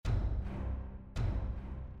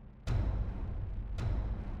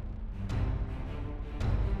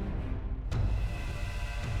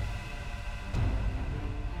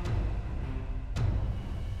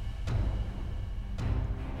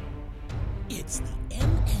It's the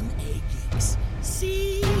MMA Geeks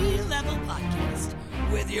C-Level Podcast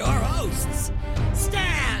with your hosts,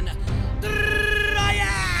 Stan Dryav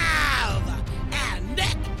and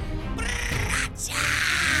Nick Bracha.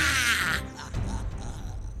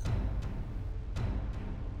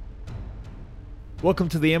 Welcome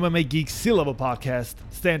to the MMA Geeks C-Level Podcast.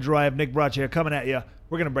 Stan Dryav, Nick Bracha coming at you.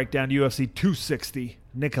 We're going to break down UFC 260.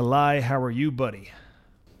 Nikolai, how are you, buddy?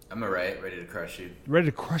 I'm alright, ready to crush you. Ready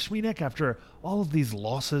to crush me, Nick, after all of these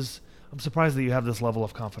losses? I'm surprised that you have this level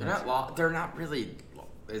of confidence. They're not really.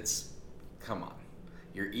 Come on.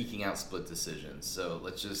 You're eking out split decisions, so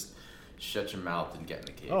let's just shut your mouth and get in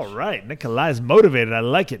the cage. All right, Nikolai's motivated. I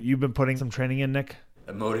like it. You've been putting some training in, Nick?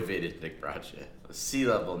 A motivated Nick Bracha. A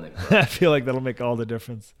C-level Nick Bracha. I feel like that'll make all the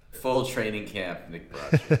difference. Full training camp Nick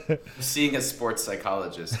Bracha. Seeing a sports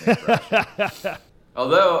psychologist Nick Bracha.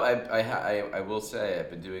 Although I will say I've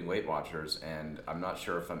been doing Weight Watchers, and I'm not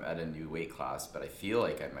sure if I'm at a new weight class, but I feel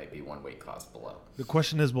like I might be one weight class below. The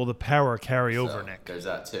question is, will the power carry over, Nick? There's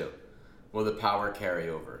that too. Will the power carry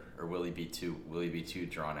over, or will he be too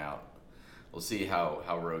drawn out? We'll see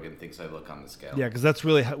how Rogan thinks I look on the scale. Yeah, because that's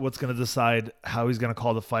really what's going to decide how he's going to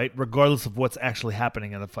call the fight, regardless of what's actually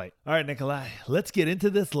happening in the fight. All right, Nikolai, let's get into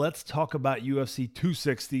this. Let's talk about UFC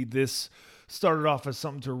 260. This started off as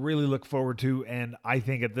something to really look forward to, and I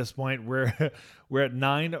think at this point we're at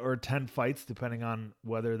 9 or 10 fights, depending on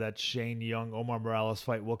whether that Shane Young Omar Morales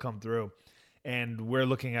fight will come through, and we're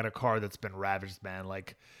looking at a card that's been ravaged, man.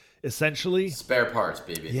 Like, essentially spare parts,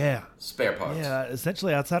 baby. Yeah, spare parts. Yeah,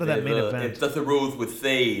 essentially outside of that main event, if the rules would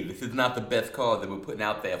say this is not the best card that we're putting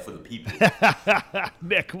out there for the people.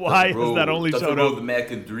 Nick, why has that only showed up? The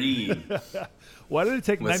American dream. Why did it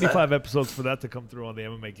take 95 episodes for that to come through on the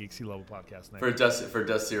MMA Geek C-Level Podcast, Nick? For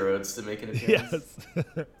Dusty Rhodes to make an appearance?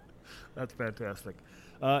 Yes. That's fantastic.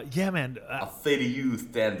 Yeah, man. I'll say to you,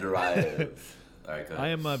 Stan Dryav. All right, go ahead. I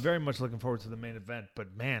am very much looking forward to the main event,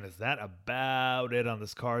 but man, is that about it on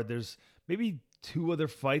this card? There's maybe 2 other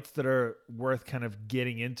fights that are worth kind of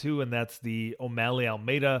getting into, and that's the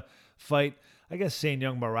O'Malley-Almeida fight. I guess Shane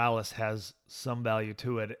Young Morales has some value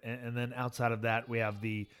to it. And then outside of that, we have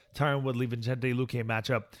the Tyron Woodley-Vicente Luque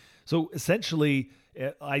matchup. So essentially,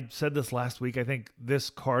 I said this last week, I think this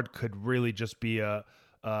card could really just be a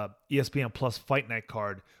ESPN Plus Fight Night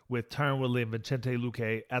card with Tyron Woodley and Vicente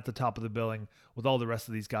Luque at the top of the billing with all the rest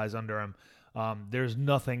of these guys under him. There's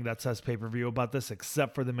nothing that says pay-per-view about this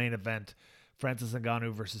except for the main event, Francis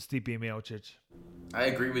Ngannou versus Stipe Miocic. I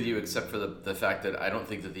agree with you, except for the fact that I don't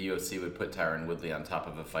think that the UFC would put Tyron Woodley on top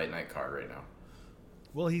of a Fight Night card right now.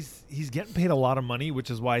 Well, he's getting paid a lot of money,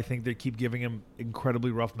 which is why I think they keep giving him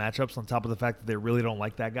incredibly rough matchups, on top of the fact that they really don't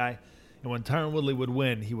like that guy. And when Tyron Woodley would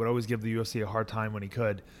win, he would always give the UFC a hard time when he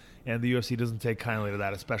could. And the UFC doesn't take kindly to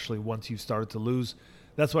that, especially once you've started to lose.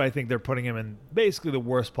 That's why I think they're putting him in basically the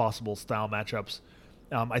worst possible style matchups.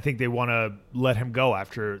 I think they want to let him go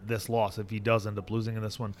after this loss if he does end up losing in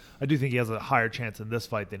this one. I do think he has a higher chance in this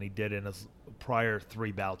fight than he did in his prior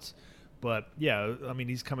 3 bouts. But, yeah, I mean,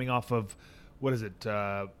 he's coming off of,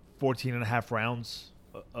 14 and a half rounds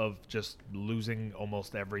of just losing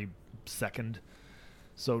almost every second.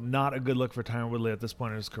 So not a good look for Tyron Woodley at this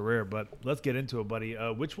point in his career. But let's get into it, buddy.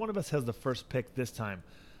 Which one of us has the first pick this time?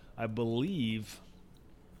 I think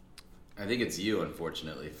it's you,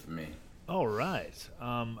 unfortunately, for me. All right.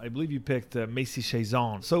 I believe you picked Macy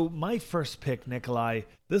Chazon. So my first pick, Nikolai,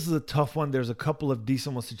 this is a tough one. There's a couple of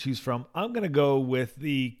decent ones to choose from. I'm going to go with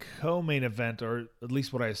the co-main event, or at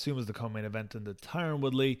least what I assume is the co-main event, in the Tyron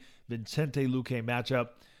Woodley-Vicente Luque matchup.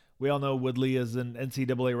 We all know Woodley is an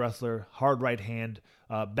NCAA wrestler, hard right hand,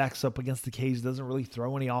 backs up against the cage, doesn't really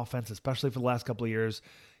throw any offense, especially for the last couple of years.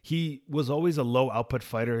 He was always a low output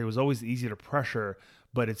fighter. He was always easy to pressure,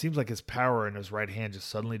 but it seems like his power in his right hand just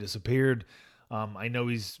suddenly disappeared. I know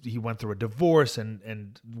he went through a divorce,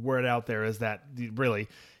 and word out there is that really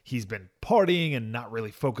he's been partying and not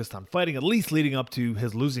really focused on fighting, at least leading up to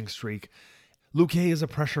his losing streak. Luque is a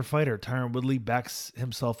pressure fighter. Tyron Woodley backs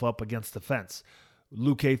himself up against the fence.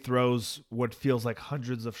 Luque throws what feels like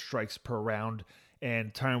hundreds of strikes per round,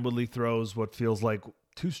 and Tyron Woodley throws what feels like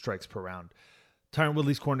 2 strikes per round. Tyron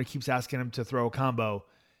Woodley's corner keeps asking him to throw a combo,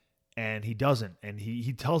 and he doesn't. And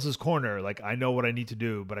he tells his corner, like, I know what I need to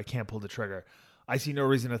do, but I can't pull the trigger. I see no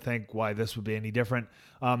reason to think why this would be any different.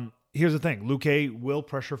 Here's the thing. Luque will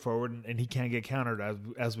pressure forward, and he can get countered,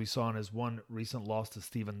 as we saw in his one recent loss to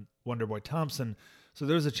Stephen Wonderboy Thompson. So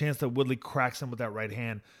there's a chance that Woodley cracks him with that right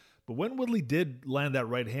hand. But when Woodley did land that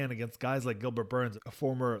right hand against guys like Gilbert Burns, a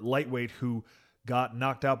former lightweight who got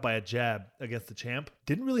knocked out by a jab against the champ,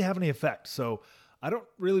 didn't really have any effect. So I don't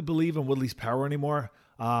really believe in Woodley's power anymore.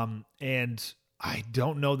 And I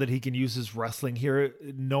don't know that he can use his wrestling here,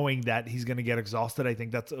 knowing that he's going to get exhausted. I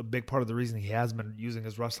think that's a big part of the reason he has been using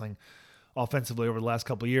his wrestling offensively over the last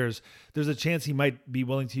couple of years. There's a chance he might be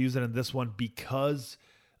willing to use it in this one because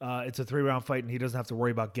it's a 3-round fight and he doesn't have to worry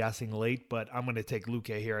about gassing late, but I'm going to take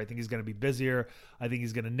Luque here. I think he's going to be busier. I think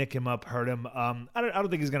he's going to nick him up, hurt him. I don't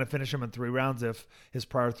think he's going to finish him in 3 rounds if his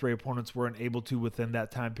prior 3 opponents weren't able to within that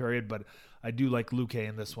time period, but I do like Luque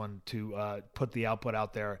in this one to put the output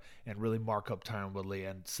out there and really mark up Tyron Woodley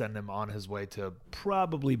and send him on his way to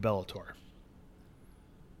probably Bellator.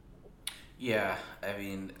 Yeah, I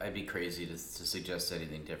mean, I'd be crazy to suggest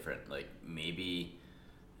anything different. Like, maybe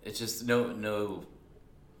it's just no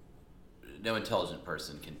intelligent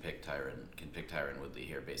person can pick Tyron Woodley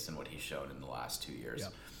here based on what he's shown in the last 2 years.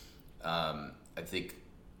 Yep. I think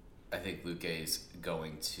Luque's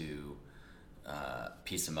going to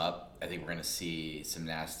piece him up. I think we're going to see some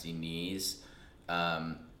nasty knees.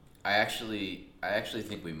 I actually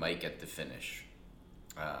think we might get the finish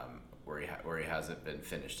where he hasn't been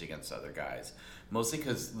finished against other guys. Mostly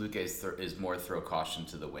because Luque is more throw caution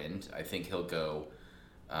to the wind. I think he'll go.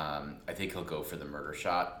 For the murder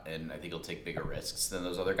shot, and I think he'll take bigger risks than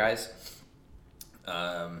those other guys.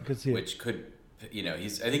 Which could, I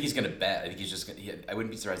think he's going to bet. I think he's just going to, I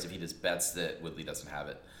wouldn't be surprised if he just bets that Woodley doesn't have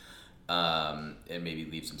it. And maybe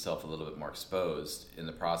leaves himself a little bit more exposed in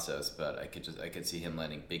the process, but I could see him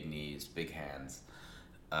landing big knees, big hands,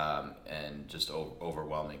 and just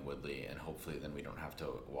overwhelming Woodley, and hopefully then we don't have to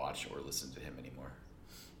watch or listen to him anymore.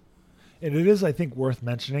 And it is, I think, worth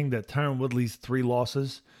mentioning that Tyron Woodley's 3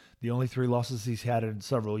 losses, the only 3 losses he's had in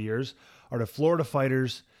several years, are to Florida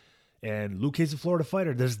fighters, and Luque's a Florida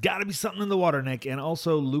fighter. There's got to be something in the water, Nick. And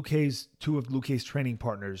also 2 of Luque's training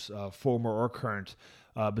partners, former or current,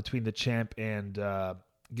 between the champ and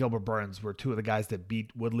Gilbert Burns, were 2 of the guys that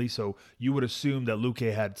beat Woodley. So you would assume that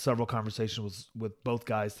Luque had several conversations with both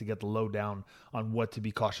guys to get the lowdown on what to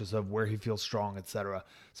be cautious of, where he feels strong, etc.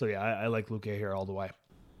 So yeah, I like Luque here all the way.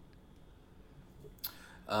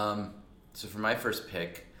 So for my first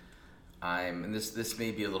pick, and this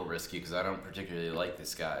may be a little risky because I don't particularly like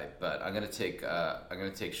this guy, but I'm gonna take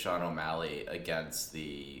Sean O'Malley against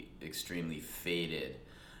the extremely faded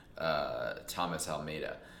Thomas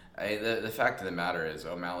Almeida. The fact of the matter is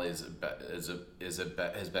O'Malley has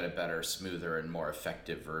been a better, smoother, and more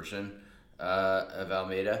effective version of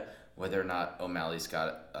Almeida. Whether or not O'Malley's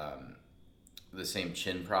got the same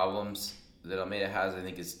chin problems that Almeida has, I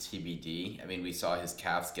think, is TBD. I mean, we saw his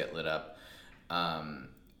calves get lit up.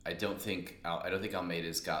 I don't think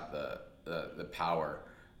Almeida's got the power.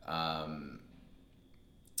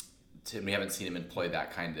 We haven't seen him employ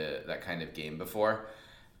that kind of game before.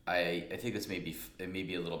 I think this may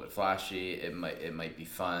be a little bit flashy. It might be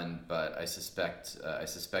fun, but I suspect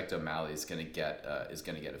O'Malley is going to get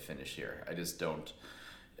a finish here. I just don't.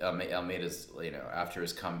 Almeida's, after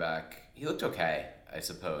his comeback, he looked okay, I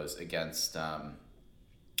suppose, against oh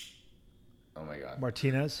my God,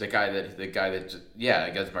 Martinez. The guy that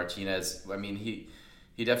against Martinez. I mean, he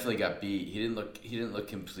definitely got beat. He didn't look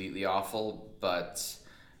completely awful, but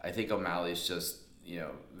I think O'Malley's just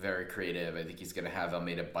very creative. I think he's going to have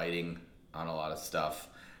Almeida biting on a lot of stuff,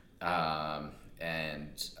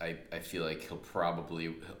 and I feel like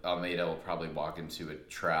Almeida will probably walk into a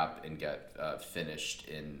trap and get finished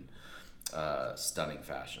in stunning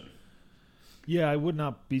fashion. Yeah, I would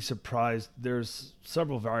not be surprised. There's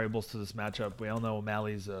several variables to this matchup. We all know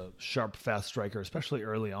O'Malley's a sharp, fast striker, especially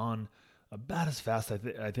early on. About as fast,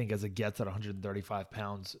 I think, as it gets at 135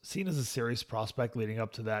 pounds. Seen as a serious prospect leading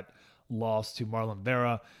up to that loss to Marlon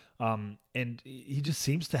Vera. And he just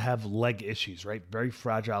seems to have leg issues, right? Very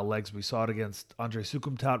fragile legs. We saw it against Andre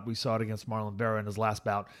Sukumtat. We saw it against Marlon Vera in his last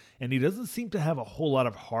bout. And he doesn't seem to have a whole lot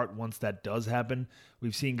of heart once that does happen.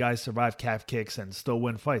 We've seen guys survive calf kicks and still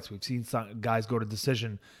win fights. We've seen some guys go to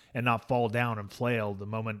decision and not fall down and flail the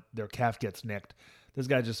moment their calf gets nicked. This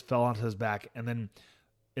guy just fell onto his back. And then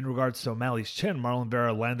in regards to O'Malley's chin, Marlon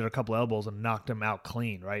Vera landed a couple elbows and knocked him out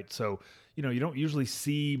clean, right? So, you don't usually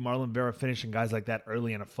see Marlon Vera finishing guys like that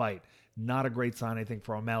early in a fight. Not a great sign, I think,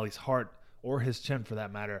 for O'Malley's heart or his chin for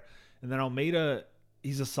that matter. And then Almeida,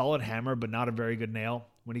 he's a solid hammer, but not a very good nail.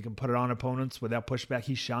 When he can put it on opponents without pushback,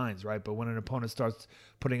 he shines, right? But when an opponent starts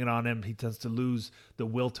putting it on him, he tends to lose the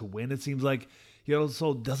will to win. It seems like he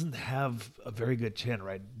also doesn't have a very good chin,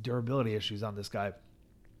 right? Durability issues on this guy.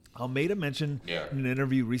 Almeida mentioned in an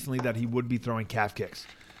interview recently that he would be throwing calf kicks.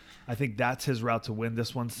 I think that's his route to win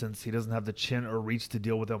this one since he doesn't have the chin or reach to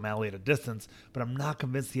deal with O'Malley at a distance, but I'm not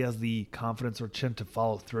convinced he has the confidence or chin to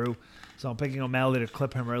follow through. So I'm picking O'Malley to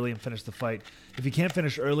clip him early and finish the fight. If he can't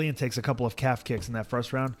finish early and takes a couple of calf kicks in that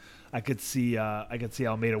first round, I could see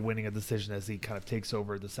Almeida winning a decision as he kind of takes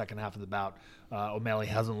over the second half of the bout. O'Malley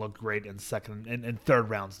hasn't looked great in second and third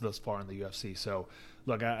rounds thus far in the UFC. So,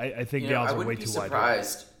 look, I think the odds are way too wide.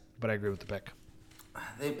 But I agree with the pick.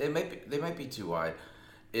 They might be too wide.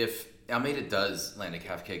 If Almeida does land a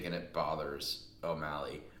calf kick and it bothers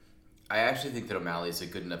O'Malley, I actually think that O'Malley is a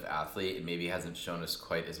good enough athlete and maybe hasn't shown us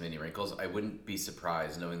quite as many wrinkles. I wouldn't be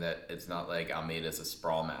surprised knowing that it's not like Almeida's a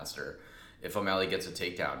sprawl master. If O'Malley gets a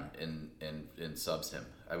takedown and subs him,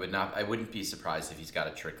 I wouldn't be surprised if he's got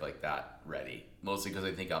a trick like that ready. Mostly because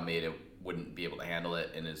I think Almeida wouldn't be able to handle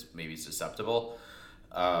it and is maybe susceptible.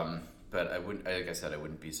 But I wouldn't, like I said, I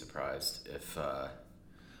wouldn't be surprised if.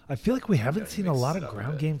 I feel like we haven't seen a lot of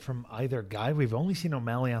ground game from either guy. We've only seen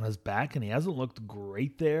O'Malley on his back, and he hasn't looked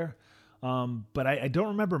great there. But I don't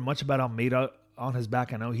remember much about Almeida on his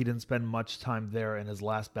back. I know he didn't spend much time there in his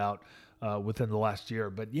last bout within the last year.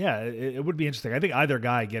 But yeah, it would be interesting. I think either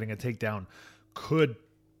guy getting a takedown could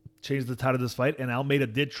change the tide of this fight. And Almeida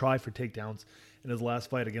did try for takedowns in his last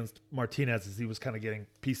fight against Martinez as he was kind of getting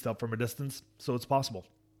pieced up from a distance. So it's possible.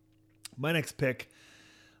 My next pick,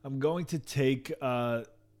 I'm going to take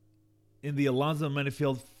in the Alonzo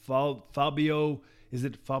Menifield Fabio. Is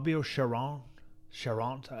it Fabio Charant?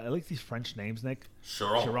 I like these French names, Nick.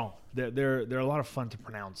 Charant. They're a lot of fun to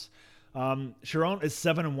pronounce. Charant is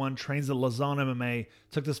 7-1, trains at Lausanne MMA.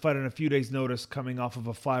 Took this fight on a few days' notice, coming off of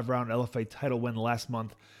a 5-round LFA title win last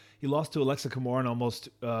month. He lost to Alexa Camoran almost,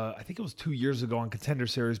 I think it was 2 years ago on Contender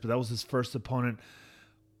Series, but that was his first opponent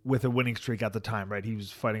with a winning streak at the time, right? He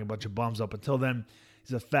was fighting a bunch of bums up until then.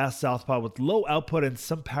 He's a fast southpaw with low output and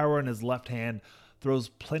some power in his left hand. Throws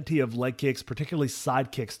plenty of leg kicks, particularly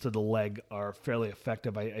side kicks to the leg are fairly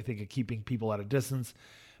effective, I think, at keeping people at a distance.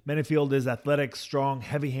 Menifield is athletic, strong,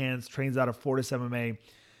 heavy hands, trains out of Fortis MMA.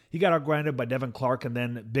 He got outgrinded by Devin Clark and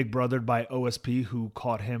then big brothered by OSP, who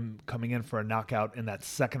caught him coming in for a knockout in that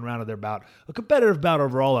second round of their bout. A competitive bout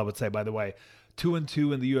overall, I would say, by the way.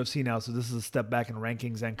 2-2 in the UFC now, so this is a step back in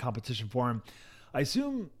rankings and competition for him. I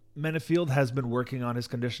assume Menifield has been working on his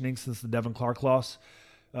conditioning since the Devin Clark loss.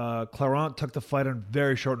 Clarant took the fight on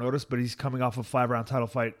very short notice, but he's coming off a 5-round title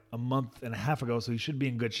fight a month and a half ago, so he should be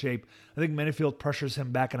in good shape. I think Menifield pressures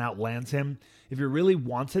him back and outlands him. If he really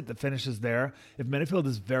wants it, the finish is there. If Menifield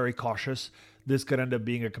is very cautious, this could end up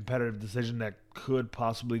being a competitive decision that could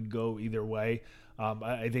possibly go either way.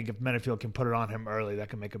 I think if Menifield can put it on him early, that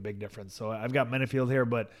can make a big difference. So I've got Menifield here,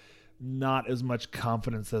 but not as much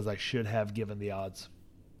confidence as I should have given the odds.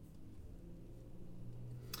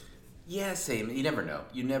 Yeah, same. You never know.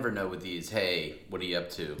 You never know with these, hey, what are you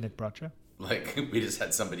up to? Nick Bracha? Like, we just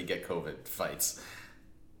had somebody get COVID fights.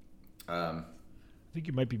 I think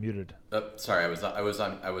you might be muted. Oh, sorry, I was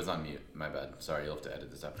on mute. My bad. Sorry, you'll have to edit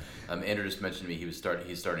this out. Andrew just mentioned to me he's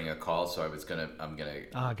starting a call, so I'm gonna.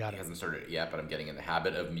 Got it. He hasn't started it yet, but I'm getting in the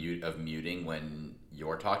habit of muting when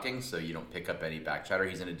you're talking, so you don't pick up any back chatter.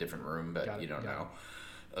 He's in a different room, but you don't know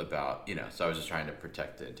about, so I was just trying to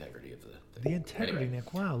protect the integrity of the integrity, anyway.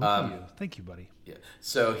 Nick. Wow, look at you. Thank you, buddy. Yeah.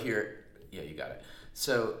 So here, you got it.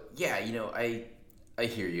 So yeah, I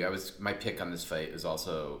hear you. My pick on this fight is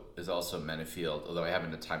also Menifield, although I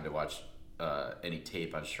haven't had time to watch any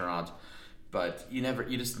tape on Charant. But you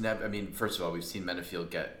just never. I mean, first of all, we've seen Menifield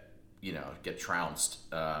get trounced.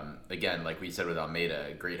 Again, like we said with Almeida,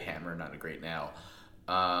 a great hammer, not a great nail.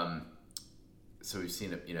 So we've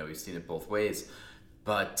seen it. We've seen it both ways.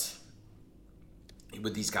 But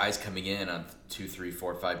with these guys coming in on 2, 3,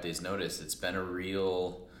 4, 5 days notice, it's been a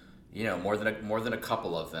real, more than a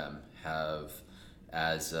couple of them have,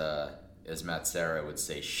 as Matt Serra would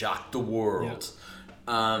say, shocked the world.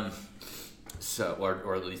 Yeah. So,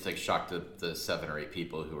 or at least like shocked the 7 or 8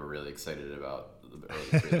 people who were really excited about the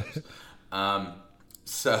early prelims.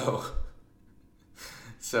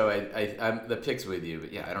 So I'm the pick's with you,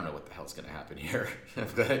 but yeah, I don't know what the hell's gonna happen here.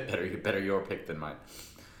 better your pick than mine.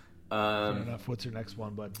 Fair enough. What's your next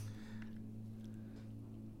one, bud?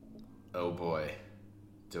 Oh boy,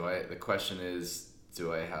 the question is,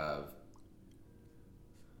 do I have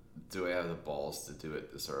the balls to do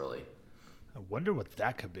it this early? I wonder what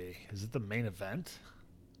that could be. Is it the main event?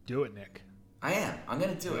 Do it, Nick. I am. I'm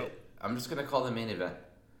gonna do it. I'm just gonna call the main event.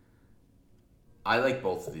 I like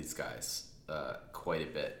both of these guys quite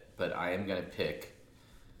a bit, but I am going to pick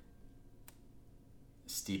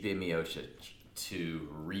Stipe Miocic to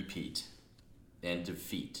repeat and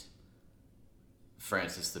defeat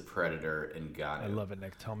Francis the Predator Ngannou. I love it,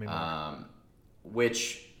 Nick. Tell me more.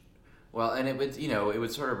 Which Well, and it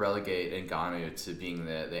would sort of relegate Ngannou to being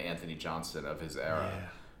the Anthony Johnson of his era.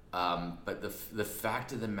 Yeah. But the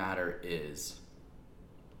fact of the matter is,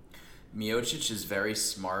 Miocic is very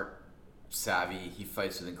smart, savvy. He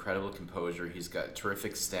fights with incredible composure. He's got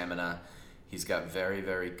terrific stamina. He's got very,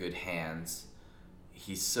 very good hands.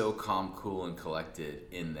 He's so calm, cool, and collected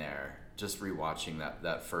in there. Just rewatching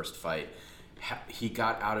that first fight, he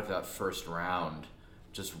got out of that first round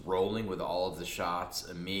just rolling with all of the shots,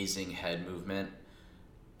 amazing head movement.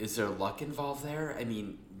 Is there luck involved there? I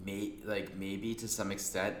mean, maybe to some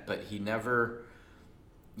extent, but he never,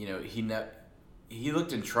 he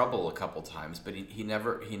looked in trouble a couple times, but he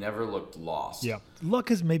never looked lost. Yeah, luck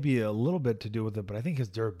has maybe a little bit to do with it, but I think his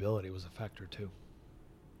durability was a factor too.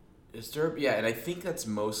 Yeah, and I think that's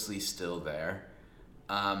mostly still there.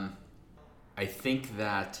 I think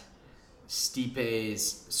that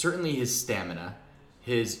Stipe's, certainly his stamina,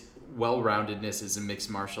 his well-roundedness as a mixed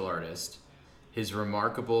martial artist, his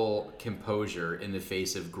remarkable composure in the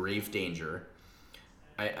face of grave danger.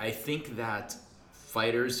 I think that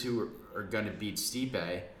fighters who are going to beat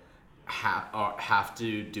Stipe have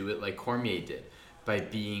to do it like Cormier did, by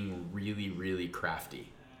being really, really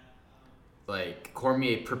crafty. Like,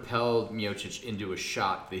 Cormier propelled Miocic into a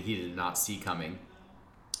shot that he did not see coming,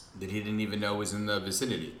 that he didn't even know was in the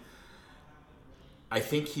vicinity. I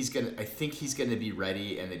think he's gonna be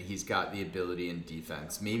ready, and that he's got the ability in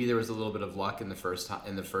defense. Maybe there was a little bit of luck in the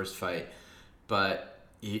first fight, but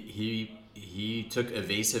he took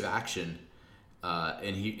evasive action,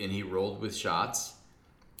 and he rolled with shots,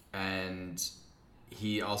 and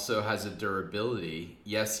he also has a durability.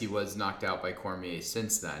 Yes, he was knocked out by Cormier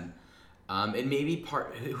since then, and maybe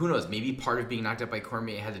who knows? Maybe part of being knocked out by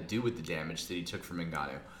Cormier had to do with the damage that he took from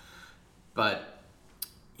Ngannou, but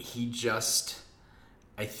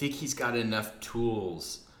I think he's got enough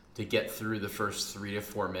tools to get through the first 3 to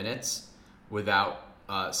 4 minutes without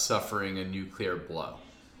suffering a nuclear blow.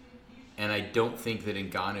 And I don't think that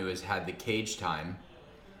Ngannou has had the cage time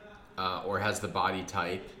or has the body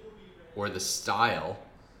type or the style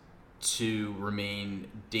to remain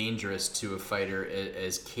dangerous to a fighter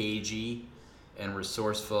as cagey and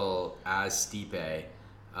resourceful as Stipe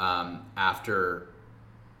after...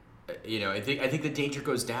 I think the danger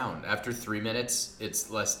goes down after 3 minutes. It's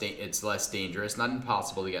less dangerous. Not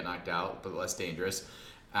impossible to get knocked out, but less dangerous.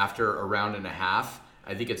 After a round and a half,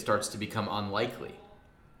 I think it starts to become unlikely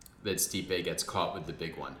that Stipe gets caught with the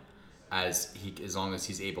big one, as long as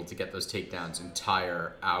he's able to get those takedowns and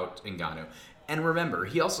tire out Ngannou. And remember,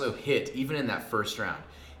 he also hit, even in that first round,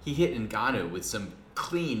 he hit Ngannou with some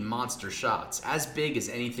clean monster shots, as big as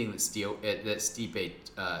anything that Stipe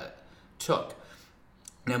took.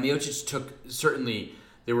 Now, Miocic certainly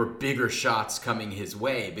there were bigger shots coming his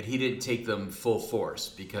way, but he didn't take them full force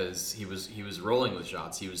because he was rolling with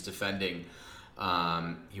shots. He was defending.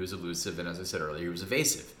 He was elusive, and as I said earlier, he was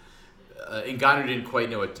evasive. Ngannou didn't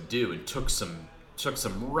quite know what to do and took some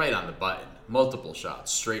right on the button. Multiple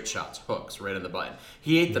shots, straight shots, hooks right on the button.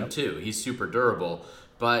 He ate them too. He's super durable,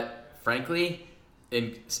 but frankly,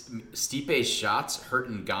 Stipe's shots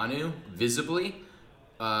hurt Ngannou visibly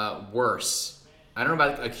worse. I don't know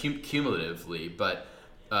about cumulatively, but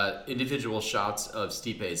individual shots of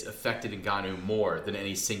Stipe's affected Ngannou more than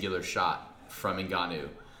any singular shot from Ngannou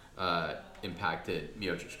impacted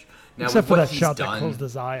Miocic. Now, except for that shot that closed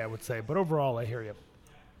his eye, I would say. But overall, I hear you.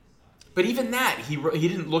 But even that, he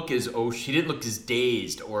didn't look as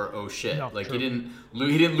dazed or oh shit. No, like true.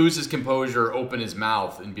 He didn't lose his composure, open his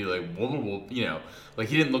mouth, and be like whoa, whoa, whoa, like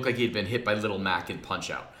he didn't look like he had been hit by Little Mac in Punch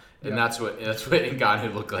Out. And that's what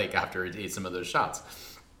Ngannou looked like after he ate some of those shots.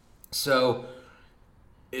 So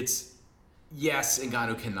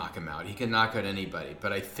Ngannou can knock him out. He can knock out anybody.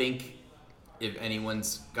 But I think if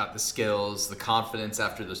anyone's got the skills, the confidence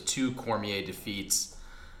after those 2 Cormier defeats,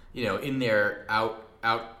 in there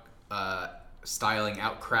styling,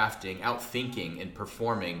 out crafting, out thinking, and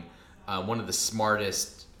performing one of the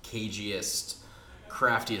smartest, cagiest,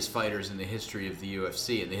 craftiest fighters in the history of the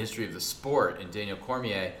UFC, in the history of the sport, in Daniel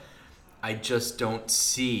Cormier, I just don't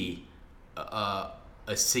see a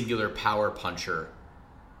singular power puncher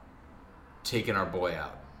taking our boy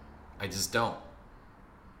out. I just don't.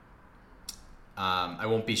 I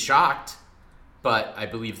won't be shocked, but I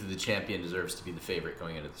believe that the champion deserves to be the favorite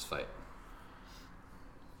going into this fight.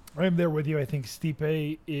 I'm there with you. I think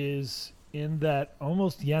Stipe is in that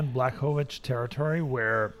almost Jan Blachowicz territory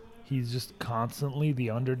where he's just constantly the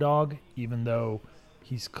underdog, even though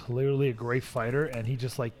he's clearly a great fighter, and he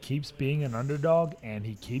just keeps being an underdog, and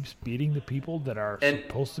he keeps beating the people that are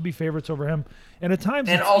supposed to be favorites over him. And at times,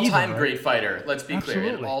 an all-time great fighter. Let's be clear,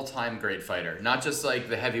 an all-time great fighter, not just like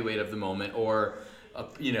the heavyweight of the moment or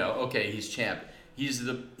okay, he's champ. He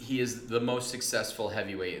is the most successful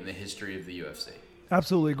heavyweight in the history of the UFC.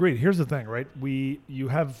 Absolutely agreed. Here's the thing, right? You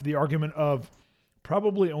have the argument of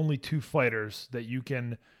probably only two fighters that you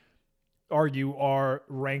can argue are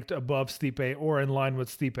ranked above Stipe or in line with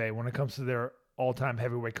Stipe when it comes to their all-time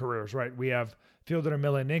heavyweight careers, right? We have Fyodor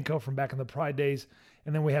Emelianenko from back in the Pride days,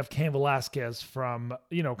 and then we have Cain Velasquez from,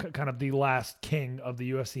 kind of the last king of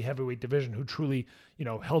the UFC heavyweight division who truly,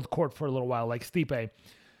 held court for a little while like Stipe.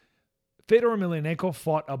 Fedor Emelianenko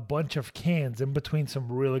fought a bunch of cans in between some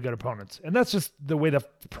really good opponents. And that's just the way the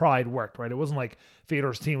Pride worked, right? It wasn't like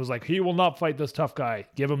Fedor's team was like, he will not fight this tough guy.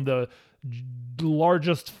 Give him the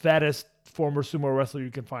largest, fattest former sumo wrestler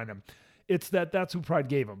you can find him. It's that's who Pride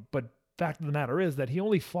gave him. But fact of the matter is that he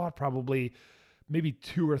only fought probably maybe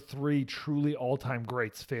 2 or 3 truly all-time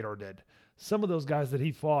greats, Fedor did. Some of those guys that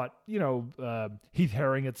he fought, Heath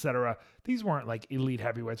Herring, etc., these weren't like elite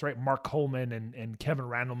heavyweights, right? Mark Coleman and Kevin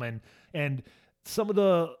Randleman. And some of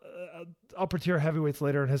the upper tier heavyweights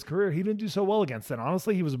later in his career, he didn't do so well against. And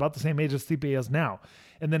honestly, he was about the same age as Stipe is now.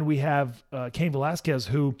 And then we have Cain Velasquez,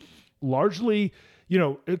 who largely,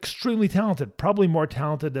 extremely talented, probably more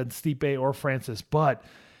talented than Stipe or Francis, but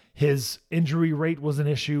his injury rate was an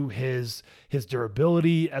issue. His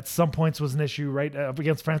durability at some points was an issue, right? Up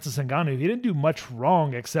against Francis Ngannou, he didn't do much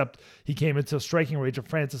wrong except he came into striking range of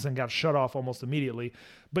Francis and got shut off almost immediately.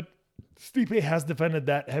 But Stipe has defended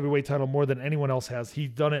that heavyweight title more than anyone else has. He's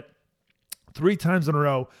done it 3 times in a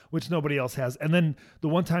row, which nobody else has. And then the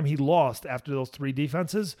one time he lost after those 3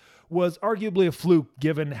 defenses was arguably a fluke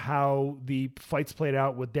given how the fights played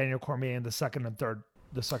out with Daniel Cormier in the second and third time.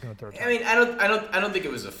 I mean, I don't think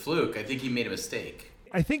it was a fluke. I think he made a mistake.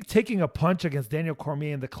 I think taking a punch against Daniel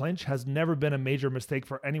Cormier in the clinch has never been a major mistake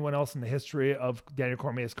for anyone else in the history of Daniel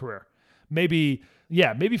Cormier's career. Maybe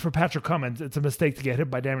for Patrick Cummins, it's a mistake to get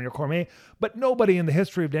hit by Daniel Cormier, but nobody in the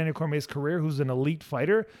history of Daniel Cormier's career who's an elite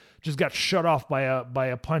fighter just got shut off by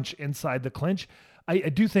a punch inside the clinch. I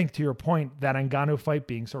do think, to your point, that Ngannou fight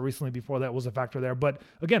being so recently before that was a factor there. But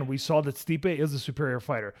again, we saw that Stipe is a superior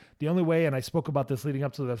fighter. The only way, and I spoke about this leading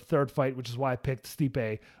up to the third fight, which is why I picked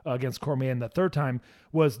Stipe against Cormier in the third time,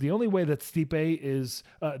 was the only way that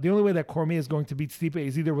Cormier is going to beat Stipe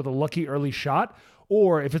is either with a lucky early shot,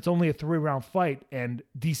 or if it's only a 3-round fight and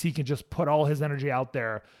DC can just put all his energy out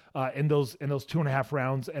there in those 2.5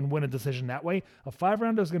 rounds and win a decision that way. A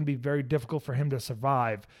 5-rounder is going to be very difficult for him to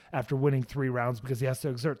survive after winning 3 rounds because he has to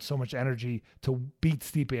exert so much energy to beat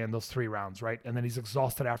Stipe in those 3 rounds, right? And then he's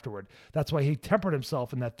exhausted afterward. That's why he tempered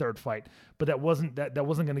himself in that third fight. But that wasn't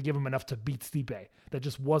going to give him enough to beat Stipe. That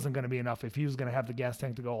just wasn't going to be enough if he was going to have the gas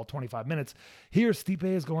tank to go all 25 minutes. Here, Stipe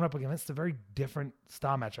is going up against a very different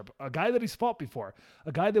style matchup. A guy that he's fought before.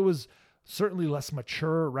 A guy that was certainly less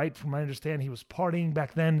mature, right? From what I understand, he was partying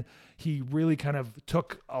back then. He really kind of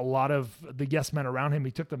took a lot of the yes men around him.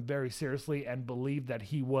 He took them very seriously and believed that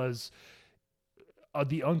he was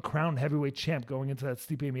the uncrowned heavyweight champ going into that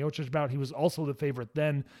Stipe Miocic bout. He was also the favorite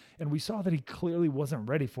then, and we saw that he clearly wasn't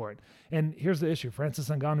ready for it. And here's the issue. Francis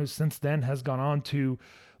Ngannou since then has gone on to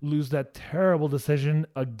lose that terrible decision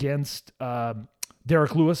against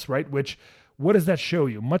Derek Lewis, right? Which, what does that show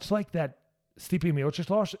you? Much like that Stipe Miocic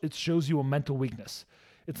loss, it shows you a mental weakness.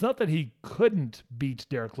 It's not that he couldn't beat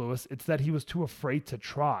Derek Lewis, it's that he was too afraid to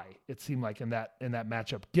try, it seemed like in that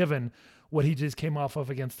matchup, given what he just came off of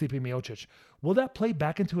against Stipe Miocic. Will that play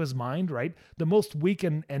back into his mind, right? The most weak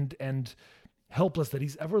and helpless that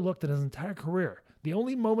he's ever looked in his entire career. The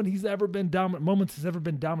only moment he's ever been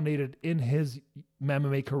dominated in his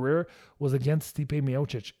MMA career was against Stipe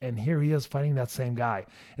Miocic, and here he is fighting that same guy.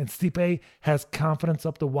 And Stipe has confidence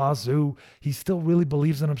up the wazoo. He still really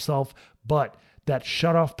believes in himself, but that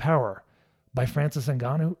shut-off power by Francis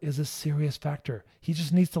Ngannou is a serious factor. He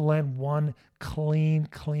just needs to land one clean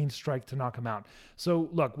strike to knock him out. So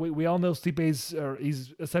look, we all know Stipe's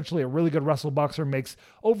he's essentially a really good wrestle boxer, makes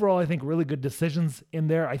overall, I think, really good decisions in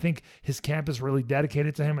there. I think his camp is really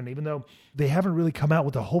dedicated to him, and even though they haven't really come out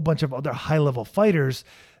with a whole bunch of other high-level fighters,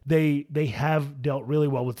 they have dealt really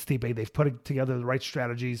well with Stipe. They've put together the right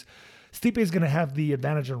strategies. Stipe is going to have the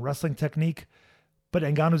advantage in wrestling technique, but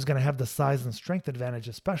Ngannou's going to have the size and strength advantage,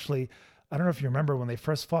 especially. I don't know if you remember when they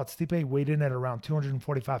first fought, Stipe weighed in at around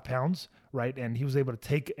 245 pounds, right? And he was able to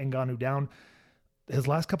take Ngannou down. His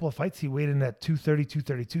last couple of fights, he weighed in at 230,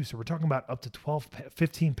 232. So we're talking about up to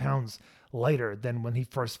 15 pounds lighter than when he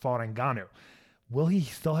first fought Ngannou. Will he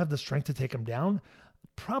still have the strength to take him down?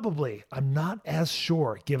 Probably. I'm not as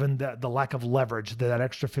sure, given the lack of leverage that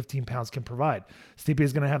extra 15 pounds can provide. Stipe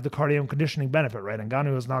is going to have the cardio and conditioning benefit, right?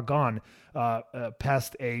 Ngannou has not gone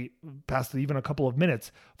past even a couple of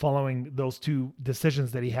minutes following those two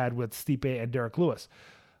decisions that he had with Stipe and Derek Lewis.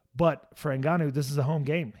 But for Ngannou, this is a home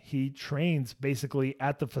game. He trains basically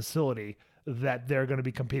at the facility that they're going to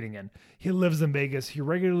be competing in. He lives in Vegas. He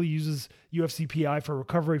regularly uses UFC PI for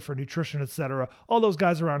recovery, for nutrition, etc. All those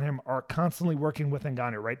guys around him are constantly working with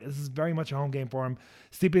Ngannou, right? This is very much a home game for him.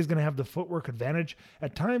 Stipe is going to have the footwork advantage.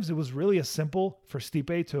 At times, it was really as simple for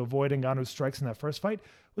Stipe to avoid Ngannou's strikes in that first fight.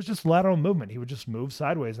 It was just lateral movement. He would just move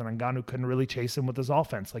sideways, and Ngannou couldn't really chase him with his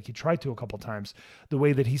offense like he tried to a couple times, the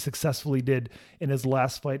way that he successfully did in his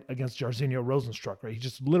last fight against Jairzinho Rozenstruik, right? He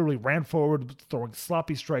just literally ran forward, throwing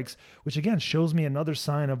sloppy strikes, which again shows me another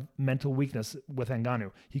sign of mental weakness with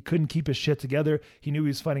Ngannou. He couldn't keep his shit together. He knew he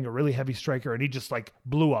was fighting a really heavy striker, and he just like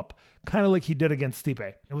blew up, kind of like he did against Stipe.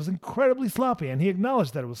 It was incredibly sloppy, and he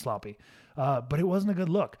acknowledged that it was sloppy. But it wasn't a good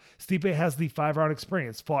look. Stipe has the 5-round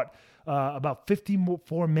experience, fought about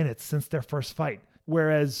 54 minutes since their first fight,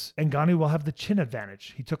 whereas Ngannou will have the chin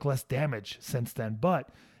advantage. He took less damage since then. But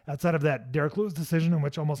outside of that Derek Lewis decision, in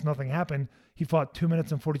which almost nothing happened, he fought 2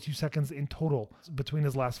 minutes and 42 seconds in total between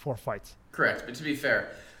his last 4 fights. Correct. But to be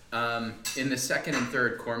fair, in the second and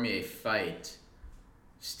third Cormier fight,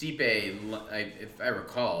 Stipe, if I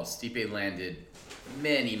recall, Stipe landed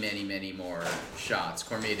many more shots.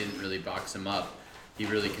 Cormier didn't really box him up. He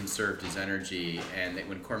really conserved his energy, and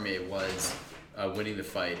when Cormier was winning the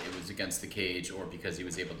fight, it was against the cage or because he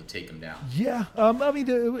was able to take him down. Yeah, I mean,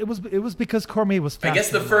 it was because Cormier was fast. I guess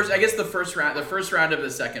the first round of the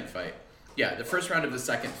second fight. Yeah, the first round of the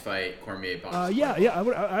second fight, Cormier boxed.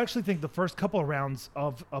 I actually think the first couple of rounds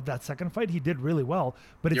of that second fight, he did really well.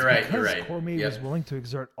 But it's because Cormier was willing to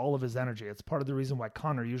exert all of his energy. It's part of the reason why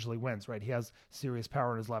Conor usually wins, right? He has serious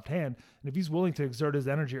power in his left hand. And if he's willing to exert his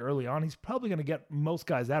energy early on, he's probably going to get most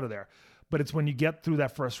guys out of there. But it's when you get through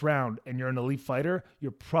that first round and you're an elite fighter,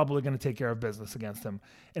 you're probably going to take care of business against him.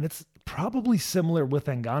 And it's probably similar with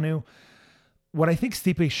Ngannou. What I think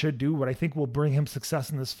Stipe should do, what I think will bring him success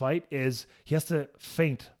in this fight, is he has to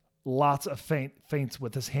feint, lots of feints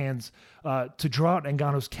with his hands to draw out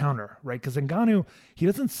Ngannou's counter, right? Because Ngannou, he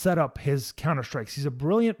doesn't set up his counter strikes. He's a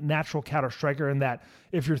brilliant natural counter striker in that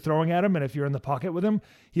if you're throwing at him and if you're in the pocket with him,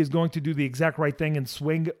 he is going to do the exact right thing and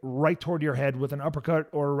swing right toward your head with an uppercut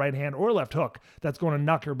or a right hand or a left hook that's going to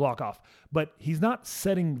knock your block off. But he's not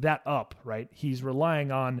setting that up, right? He's relying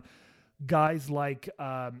on guys like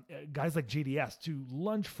GDS to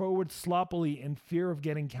lunge forward sloppily in fear of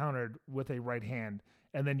getting countered with a right hand,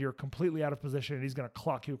 and then you're completely out of position and he's going to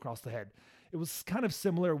clock you across the head. It was kind of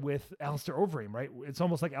similar with Alistair Overeem, right? It's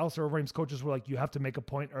almost like Alistair Overeem's coaches were like, you have to make a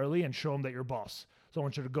point early and show him that you're boss. So I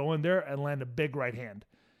want you to go in there and land a big right hand.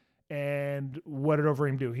 And what did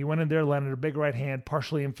Overeem do? He went in there, landed a big right hand,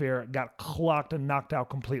 partially in fear, got clocked and knocked out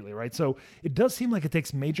completely, right? So it does seem like it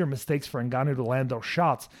takes major mistakes for Ngannou to land those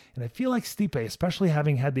shots. And I feel like Stipe, especially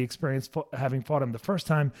having had the experience having fought him the first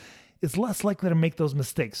time, is less likely to make those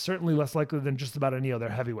mistakes, certainly less likely than just about any other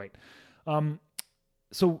heavyweight.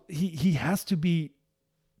 So he has to be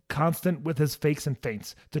constant with his fakes and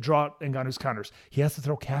feints to draw out Ngannou's counters. He has to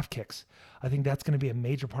throw calf kicks. I think that's going to be a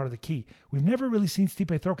major part of the key. We've never really seen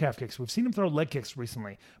Stipe throw calf kicks. We've seen him throw leg kicks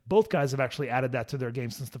recently. Both guys have actually added that to their game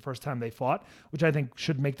since the first time they fought, which I think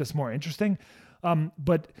should make this more interesting.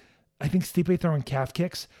 But I think Stipe throwing calf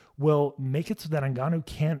kicks will make it so that Ngannou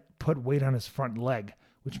can't put weight on his front leg,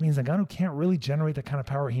 which means Ngannou can't really generate the kind of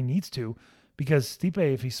power he needs to, because Stipe,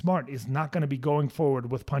 if he's smart, is not going to be going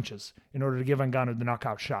forward with punches in order to give Ngannou the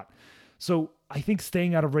knockout shot. So I think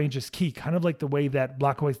staying out of range is key, kind of like the way that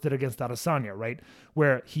Blachowicz did against Adesanya, right?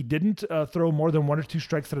 Where he didn't throw more than 1 or 2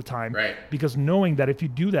 strikes at a time, right? Because knowing that if you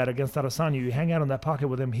do that against Adesanya, you hang out in that pocket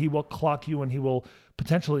with him, he will clock you and he will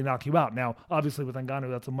potentially knock you out. Now, obviously with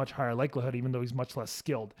Ngannou, that's a much higher likelihood, even though he's much less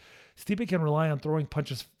skilled. Stipe can't rely on throwing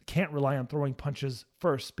punches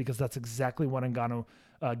first, because that's exactly when Ngannou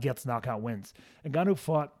gets knockout wins. Ngannou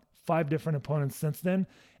fought 5 different opponents since then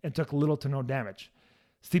and took little to no damage.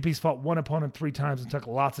 Stipe's fought one opponent 3 times and took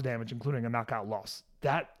lots of damage, including a knockout loss.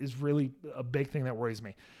 That is really a big thing that worries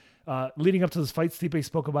me. Leading up to this fight, Stipe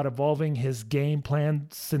spoke about evolving his game plan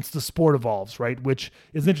since the sport evolves, right? Which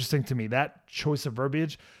is interesting to me. That choice of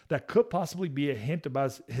verbiage, that could possibly be a hint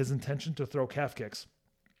about his intention to throw calf kicks,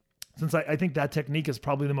 since I think that technique is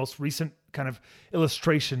probably the most recent kind of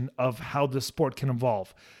illustration of how the sport can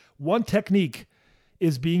evolve. One technique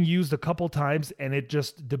is being used a couple times and it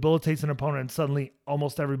just debilitates an opponent, and suddenly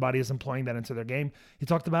almost everybody is employing that into their game. He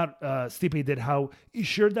talked about, Stipe did, how he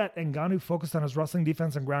ensured that Ngannou focused on his wrestling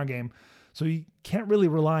defense and ground game So you can't really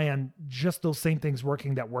rely on just those same things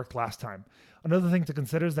working that worked last time. Another thing to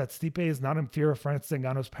consider is that Stipe is not in fear of Francis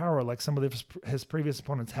Ngannou's power like some of his previous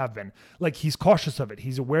opponents have been. Like, he's cautious of it.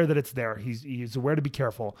 He's aware that it's there. He's aware to be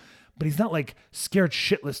careful, but he's not like scared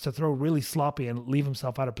shitless to throw really sloppy and leave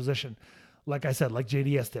himself out of position. Like I said, like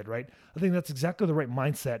JDS did, right? I think that's exactly the right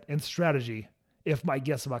mindset and strategy if my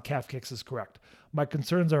guess about calf kicks is correct. My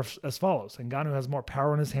concerns are as follows. Ngannou has more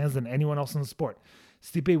power in his hands than anyone else in the sport.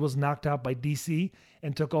 Stipe was knocked out by DC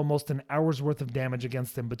and took almost an hour's worth of damage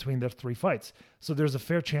against him between their 3 fights. So there's a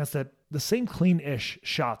fair chance that the same clean-ish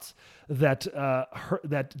shots that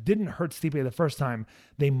didn't hurt Stipe the first time,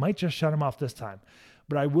 they might just shut him off this time.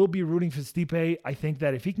 But I will be rooting for Stipe. I think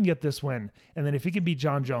that if he can get this win, and then if he can beat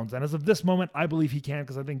John Jones, and as of this moment, I believe he can,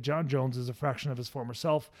 because I think John Jones is a fraction of his former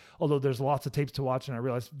self, although there's lots of tapes to watch, and I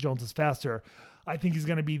realize Jones is faster. I think he's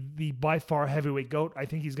going to be the by far heavyweight GOAT. I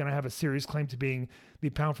think he's going to have a serious claim to being the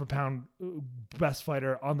pound-for-pound best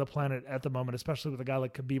fighter on the planet at the moment, especially with a guy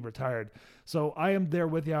like Khabib retired. So I am there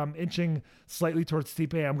with you. I'm inching slightly towards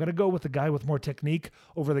Stipe. I'm going to go with the guy with more technique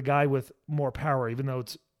over the guy with more power, even though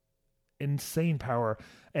it's insane power.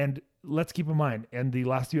 And let's keep in mind, in the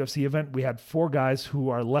last UFC event, we had 4 guys who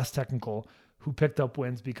are less technical who picked up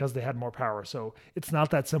wins because they had more power. So it's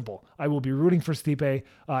not that simple. I will be rooting for Stipe.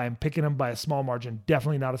 I'm picking him by a small margin.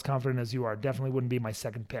 Definitely not as confident as you are. Definitely wouldn't be my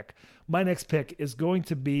second pick. My next pick is going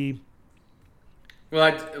to be...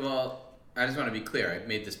 Well, I just want to be clear. I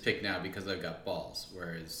made this pick now because I've got balls,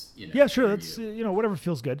 whereas, Yeah, sure. That's, whatever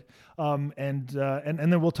feels good. And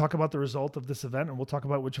then we'll talk about the result of this event, and we'll talk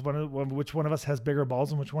about which one of us has bigger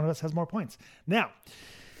balls and which one of us has more points. Now,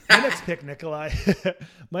 my next pick, Nikolai,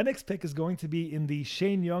 my next pick is going to be in the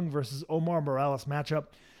Shane Young versus Omar Morales matchup.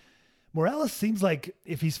 Morales seems like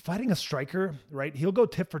if he's fighting a striker, right, he'll go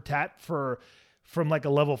tit for tat from like a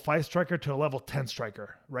level 5 striker to a level 10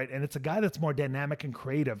 striker, right? And it's a guy that's more dynamic and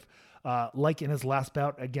creative. Like in his last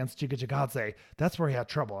bout against Giga Chikadze, that's where he had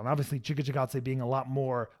trouble. And obviously Giga Chikadze being a lot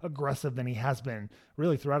more aggressive than he has been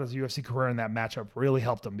really throughout his UFC career in that matchup really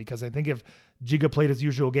helped him, because I think if Giga played his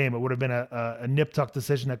usual game, it would have been a nip-tuck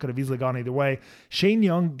decision that could have easily gone either way. Shane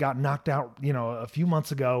Young got knocked out, a few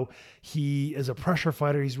months ago. He is a pressure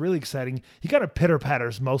fighter. He's really exciting. He kind of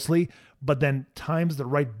pitter-patters mostly, but then times the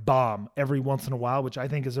right bomb every once in a while, which I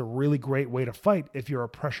think is a really great way to fight if you're a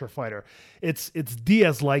pressure fighter. It's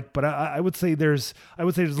Diaz-like, but I would say there's a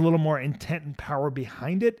little more intent and power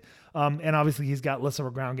behind it. And obviously he's got less of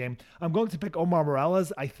a ground game. I'm going to pick Omar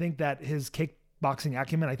Morales. I think that his kickboxing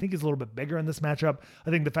acumen, I think, is a little bit bigger in this matchup. I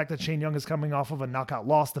think the fact that Shane Young is coming off of a knockout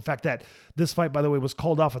loss, the fact that this fight, by the way, was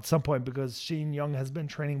called off at some point because Shane Young has been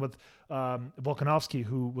training with Volkanovski,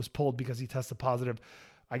 who was pulled because he tested positive.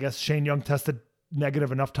 I guess Shane Young tested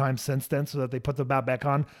negative enough times since then so that they put the bout back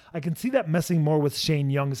on. I can see that messing more with Shane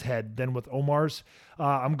Young's head than with Omar's.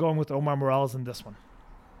 I'm going with Omar Morales in this one.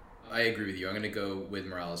 I agree with you. I'm going to go with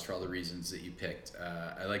Morales for all the reasons that you picked.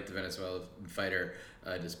 I like the Venezuelan fighter,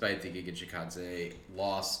 despite the Giga Chikadze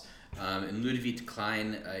loss. And Ludovic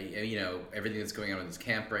Klein, everything that's going on in his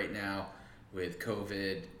camp right now with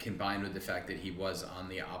COVID, combined with the fact that he was on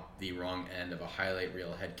the wrong end of a highlight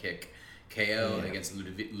reel head kick KO against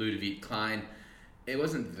Ludovic Klein. It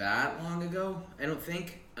wasn't that long ago, I don't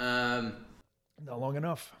think. Not long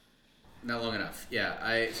enough. Not long enough.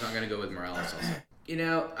 Yeah. So I'm going to go with Morales also. I'm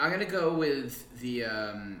going to go with the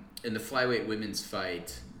in the flyweight women's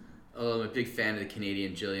fight. Although I'm a big fan of the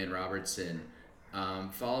Canadian Jillian Robertson.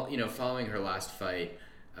 Following her last fight,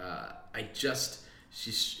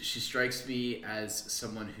 she strikes me as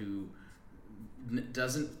someone who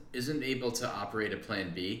isn't able to operate a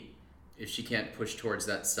plan B if she can't push towards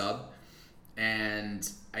that sub. And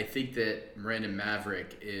I think that Miranda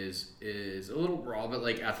Maverick is a little raw, but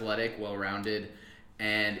like athletic, well-rounded,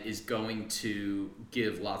 and is going to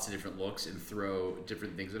give lots of different looks and throw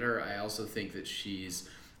different things at her. I also think that she's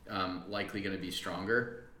likely going to be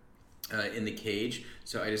stronger in the cage.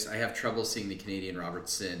 So I have trouble seeing the Canadian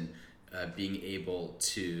Robertson being able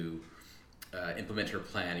to implement her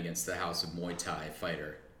plan against the House of Muay Thai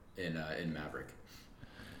fighter in Maverick.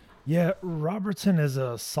 Yeah, Robertson is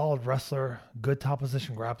a solid wrestler, good top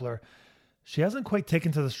position grappler. She hasn't quite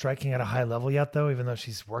taken to the striking at a high level yet, though, even though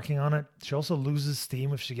she's working on it. She also loses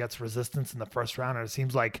steam if she gets resistance in the first round. And it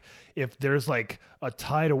seems like if there's like a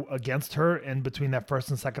tie against her in between that first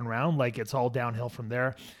and second round, like it's all downhill from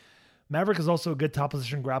there. Maverick is also a good top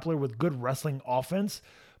position grappler with good wrestling offense,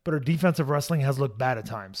 but her defensive wrestling has looked bad at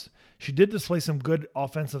times. She did display some good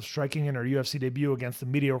offensive striking in her UFC debut against a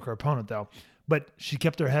mediocre opponent, though. but she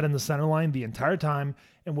kept her head in the center line the entire time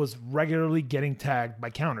and was regularly getting tagged by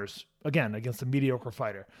counters, again, against a mediocre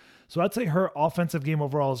fighter. So I'd say her offensive game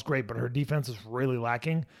overall is great, but her defense is really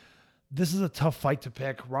lacking. This is a tough fight to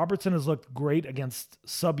pick. Robertson has looked great against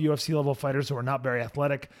sub-UFC level fighters who are not very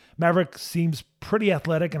athletic. Maverick seems pretty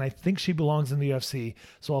athletic, and I think she belongs in the UFC,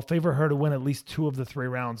 so I'll favor her to win at least 2 of the 3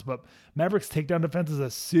 rounds. But Maverick's takedown defense is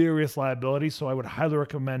a serious liability, so I would highly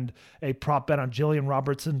recommend a prop bet on Jillian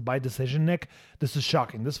Robertson by decision, Nick. This is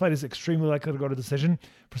shocking. This fight is extremely likely to go to decision.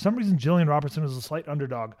 For some reason, Jillian Robertson is a slight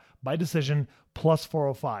underdog by decision, plus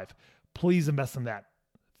 405. Please invest in that.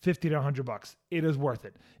 $50 to $100. It is worth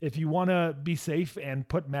it. If you want to be safe and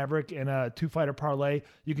put Maverick in a 2-fighter parlay,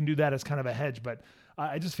 you can do that as kind of a hedge. But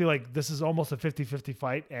I just feel like this is almost a 50-50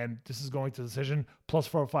 fight, and this is going to decision. Plus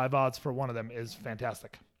 405 odds for one of them is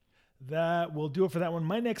fantastic. That will do it for that one.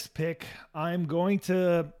 My next pick, I'm going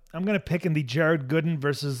to pick in the Jared Gooden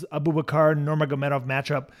versus Abubakar Nurmagomedov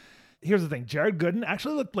matchup. Here's the thing. Jared Gooden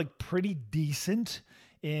actually looked like pretty decent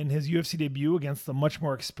in his UFC debut against the much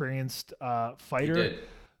more experienced fighter. He did.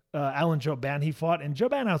 Alan Jouban he fought, and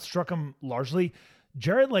Jouban outstruck him largely.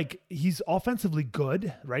 Jared, he's offensively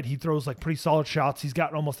good, right? He throws pretty solid shots. He's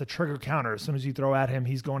got almost a trigger counter. As soon as you throw at him,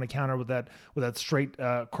 he's going to counter with that straight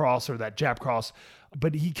cross or that jab cross.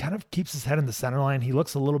 But he kind of keeps his head in the center line. He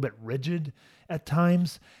looks a little bit rigid at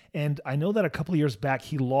times. And I know that a couple of years back,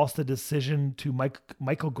 he lost a decision to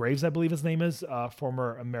Michael Graves, I believe his name is,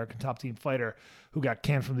 former American top team fighter who got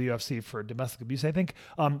canned from the UFC for domestic abuse, I think.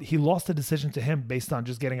 He lost a decision to him based on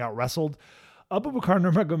just getting out wrestled. Abubakar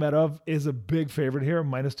Nurmagomedov is a big favorite here,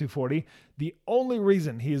 minus 240. The only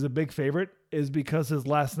reason he is a big favorite is because his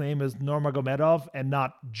last name is Nurmagomedov and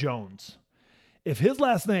not Jones. If his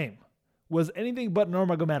last name was anything but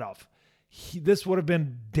Nurmagomedov, this would have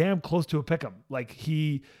been damn close to a pick'em.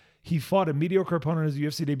 He fought a mediocre opponent in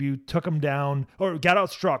his UFC debut, took him down, or got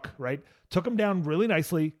outstruck, right? Took him down really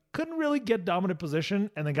nicely, couldn't really get dominant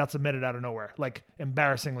position, and then got submitted out of nowhere,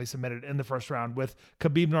 embarrassingly submitted in the first round with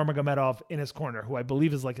Khabib Nurmagomedov in his corner, who I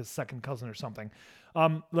believe is his second cousin or something.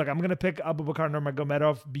 I'm going to pick Abubakar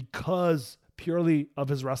Nurmagomedov because purely of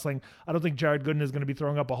his wrestling. I don't think Jared Gooden is going to be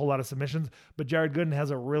throwing up a whole lot of submissions, but Jared Gooden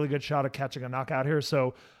has a really good shot at catching a knockout here,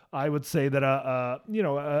 so I would say that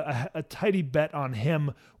a tidy bet on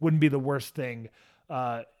him wouldn't be the worst thing.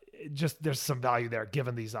 Just there's some value there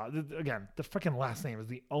given these odds. Again, the freaking last name is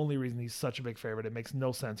the only reason he's such a big favorite. It makes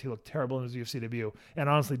no sense. He looked terrible in his UFC debut and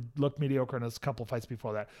honestly looked mediocre in his couple fights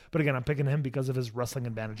before that. But again, I'm picking him because of his wrestling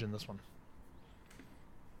advantage in this one.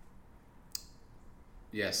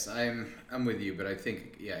 Yes, I'm with you, but I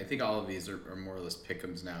think all of these are more or less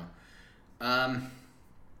pick'ems now.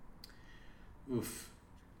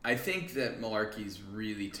 I think that Malarkey's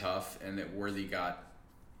really tough, and that Worthy got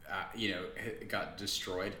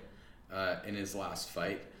destroyed in his last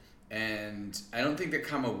fight. And I don't think that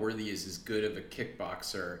Kama Worthy is as good of a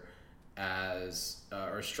kickboxer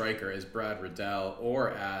or striker as Brad Riddell or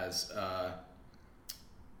as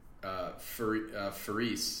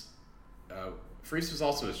Faris. Faris was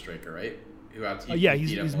also a striker, right?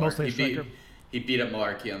 He's mostly a striker. He beat up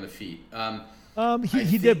Malarkey on the feet.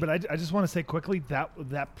 He did, but I just want to say quickly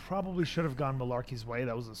that probably should have gone Malarkey's way.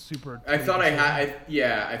 That was a super. I thought I had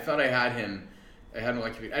him. I had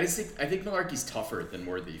Malarkey. I think Malarkey's tougher than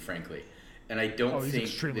Worthy, frankly, and I don't think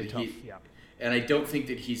extremely that tough. Yeah. And I don't think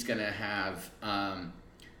that he's gonna have. I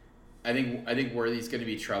think Worthy's gonna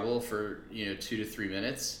be trouble for 2 to 3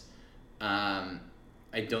 minutes.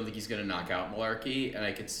 I don't think he's gonna knock out Malarkey, and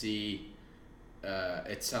I could see.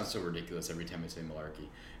 It sounds so ridiculous every time I say Malarkey.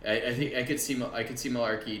 I think I could see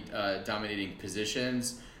Malarkey dominating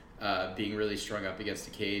positions, being really strung up against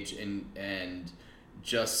the cage, and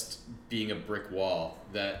just being a brick wall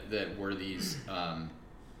that Worthy's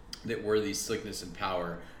slickness and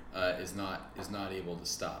power is not able to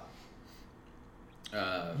stop.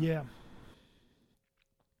 Yeah.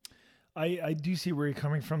 I do see where you're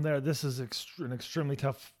coming from there. This is an extremely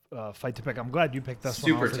tough fight to pick. I'm glad you picked this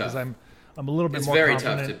one. Super tough. Because I'm a little bit it's more very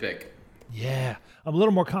confident. tough to pick. Yeah. I'm a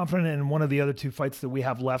little more confident in one of the other 2 fights that we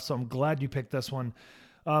have left, so I'm glad you picked this one.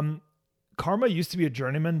 Karma used to be a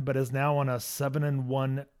journeyman, but is now on a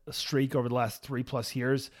 7-1 streak over the last 3+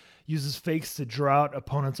 years. Uses fakes to draw out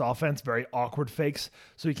opponents' offense, very awkward fakes,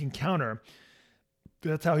 so he can counter.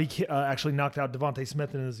 That's how he actually knocked out Devontae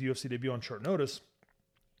Smith in his UFC debut on short notice.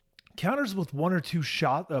 Counters with 1 or 2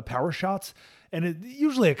 power shots, and it's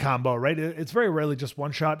usually a combo, right? It's very rarely just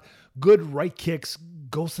one shot. Good right kicks,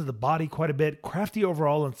 goes to the body quite a bit, crafty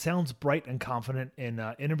overall, and sounds bright and confident in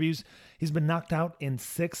interviews. He's been knocked out in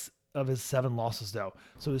 6 of his 7 losses, though.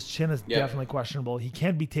 So his chin is definitely questionable. He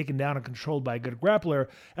can be taken down and controlled by a good grappler,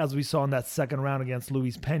 as we saw in that second round against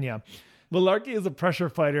Luis Pena. Malarkey is a pressure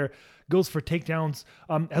fighter, goes for takedowns,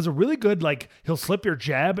 has a really good, he'll slip your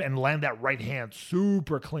jab and land that right hand.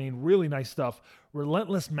 Super clean, really nice stuff.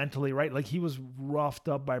 Relentless mentally, right? Like, he was roughed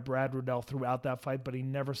up by Brad Riddell throughout that fight, but he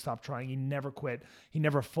never stopped trying. He never quit. He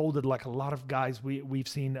never folded like a lot of guys we've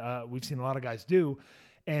seen a lot of guys do.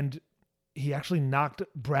 And he actually knocked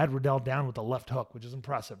Brad Riddell down with a left hook, which is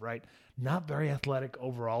impressive, right? Not very athletic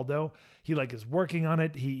overall, though. He is working on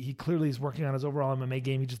it. He clearly is working on his overall MMA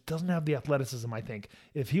game. He just doesn't have the athleticism, I think.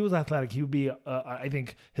 If he was athletic, he would be, I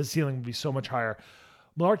think his ceiling would be so much higher.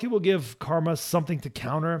 Malarkey will give Karma something to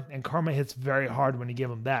counter, and Karma hits very hard when you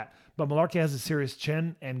give him that. But Malarkey has a serious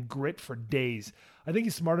chin and grit for days. I think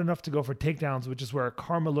he's smart enough to go for takedowns, which is where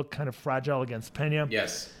Karma looked kind of fragile against Pena.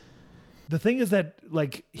 Yes. The thing is that,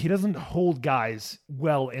 he doesn't hold guys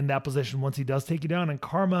well in that position once he does take you down. And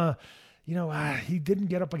Karma, he didn't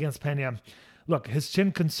get up against Pena. Look, his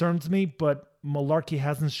chin concerns me, but Malarkey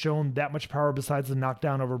hasn't shown that much power besides the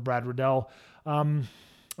knockdown over Brad Riddell. I'm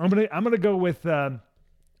gonna go with,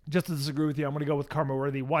 just to disagree with you, I'm gonna go with Karma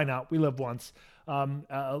Worthy. Why not? We live once.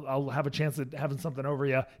 I'll have a chance at having something over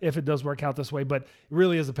you if it does work out this way, but it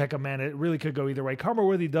really is a pick 'em, man. It really could go either way. Karma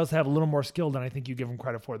Worthy does have a little more skill than I think you give him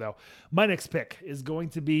credit for, though. My next pick is going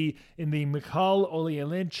to be in the Michal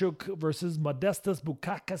Oleksiejczuk versus Modestas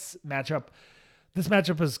Bukakas matchup. This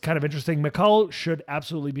matchup is kind of interesting. Michal should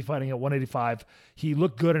absolutely be fighting at 185. He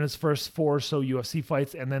looked good in his first 4 or so UFC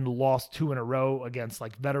fights and then lost 2 in a row against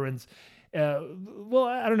veterans. Well,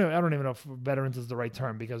 I don't know. I don't even know if veterans is the right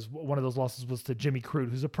term, because one of those losses was to Jimmy Crute,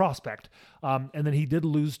 who's a prospect. And then he did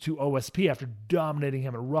lose to OSP after dominating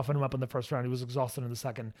him and roughing him up in the first round. He was exhausted in the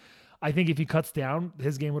second. I think if he cuts down,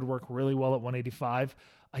 his game would work really well at 185.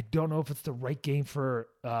 I don't know if it's the right game for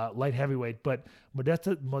light heavyweight, but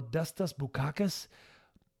Modestas Bukakas,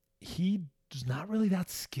 he's not really that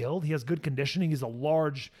skilled. He has good conditioning. He's a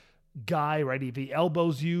large guy, right? If he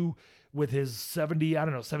elbows you with his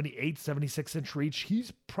 78, 76 inch reach,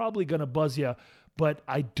 he's probably going to buzz you, but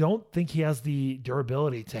I don't think he has the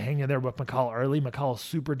durability to hang in there with Michal early. Michal is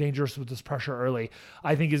super dangerous with this pressure early.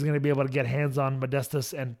 I think he's going to be able to get hands on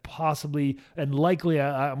Modestas and possibly, and likely,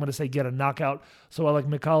 I'm going to say, get a knockout. So I like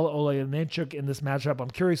Michal Oleksiejczuk in this matchup. I'm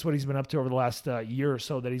curious what he's been up to over the last year or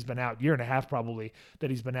so that he's been out, year and a half probably that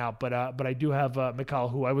he's been out. But I do have Michal,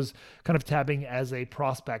 who I was kind of tabbing as a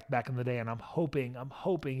prospect back in the day, and I'm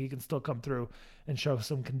hoping he can still come through and show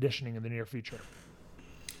some conditioning in the near future.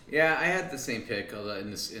 Yeah, I had the same pick, although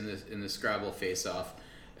in the Scrabble face-off.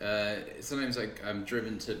 Sometimes I'm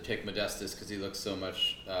driven to pick Modestas because he looks so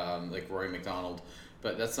much like Rory McDonald,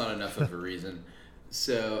 but that's not enough of a reason.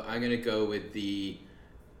 So I'm gonna go with the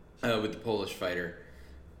Polish fighter,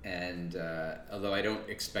 and although I don't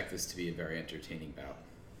expect this to be a very entertaining bout.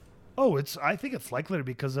 Oh, I think it's likely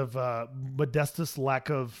because of Modestas' lack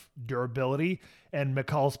of durability and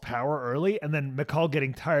Michal's power early, and then Michal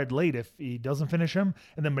getting tired late if he doesn't finish him,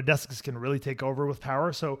 and then Modestas can really take over with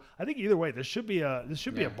power. So I think either way, this should be a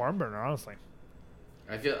barn burner, honestly.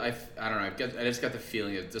 I don't know. I just got the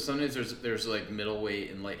feeling that sometimes there's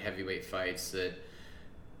middleweight and light heavyweight fights that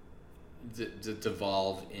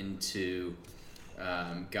devolve into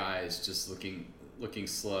guys just looking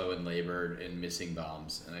slow and labored and missing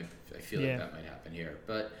bombs, and I feel like that might happen here.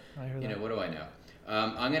 But what do I know?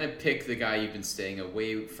 I'm gonna pick the guy you've been staying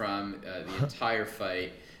away from the entire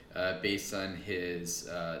fight, based on his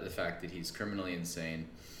the fact that he's criminally insane,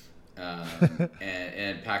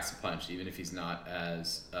 and packs a punch, even if he's not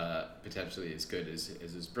as potentially as good as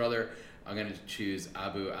his brother. I'm gonna choose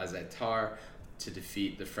Abu Azaitar to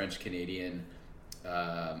defeat the French-Canadian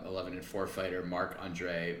 11-4 fighter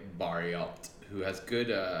Marc-Andre Barriault, who has a good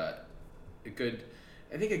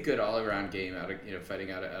all-around game out of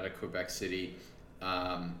fighting out of Quebec City,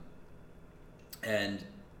 and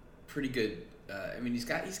pretty good. He's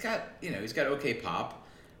got okay pop,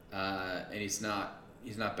 and he's not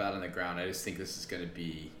bad on the ground. I just think this is going to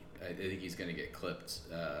be. I think he's going to get clipped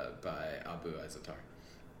by Abu Azaitar.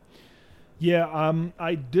 Yeah,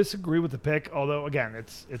 I disagree with the pick, although, again,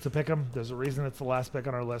 it's a pick-em. There's a reason it's the last pick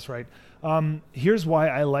on our list, right? Here's why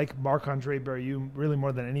I like Marc-Andre Barriault really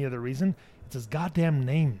more than any other reason. It's his goddamn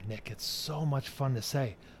name, Nick. It's so much fun to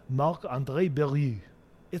say. Marc-Andre Barriault.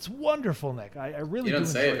 It's wonderful, Nick. I really do. You don't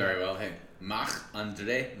say it very well. Hey,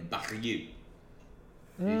 Marc-Andre Barriault.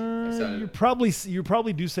 You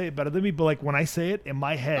probably do say it better than me, but when I say it, in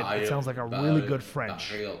my head, it sounds like a really good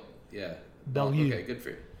French. Barriault. Yeah. Barriault. Okay, good for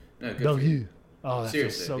you. No, good Barriault. for you. Oh, that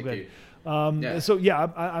feels so good. So yeah,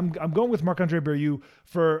 I'm going with Marc-Andre Barriou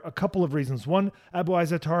for a couple of reasons. One, Abu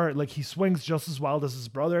Azaitar, like he swings just as wild as his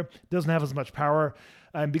brother, doesn't have as much power.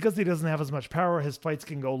 And because he doesn't have as much power, his fights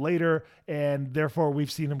can go later, and therefore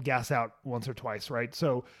we've seen him gas out once or twice, right?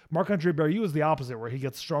 So Marc-Andre Barriou is the opposite, where he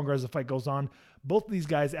gets stronger as the fight goes on. Both of these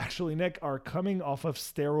guys, actually, Nick, are coming off of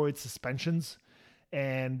steroid suspensions.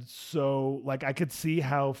 And so, like, I could see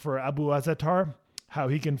how for Abu Azaitar, how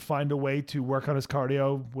he can find a way to work on his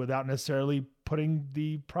cardio without necessarily putting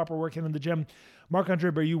the proper work in the gym.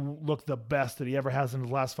 Marc-Andre Barriou looked the best that he ever has in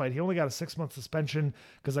his last fight. He only got a 6-month suspension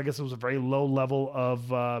because I guess it was a very low level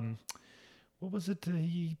of, what was it?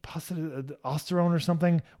 He posited osterone or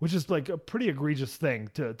something, which is like a pretty egregious thing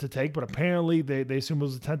to take. But apparently they assume it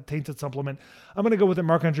was a tainted supplement. I'm going to go with it,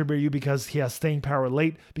 Marc-Andre Barriou, because he has staying power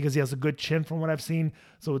late, because he has a good chin from what I've seen.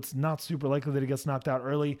 So it's not super likely that he gets knocked out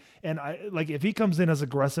early. And if he comes in as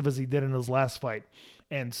aggressive as he did in his last fight,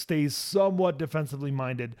 and stays somewhat defensively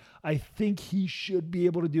minded, I think he should be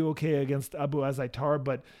able to do okay against Abu Azaitar,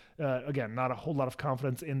 but again, not a whole lot of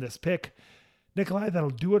confidence in this pick. Nikolai, that'll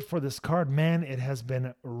do it for this card. Man, it has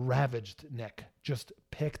been ravaged, Nick. Just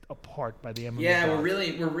picked apart by the MMA. Yeah, we're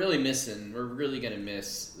really gonna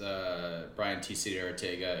miss Brian T.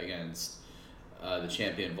 Ortega against the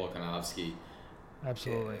champion Volkanovski.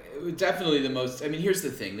 Absolutely. Definitely the most. I mean, here's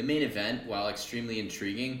the thing: the main event, while extremely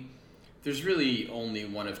intriguing, there's really only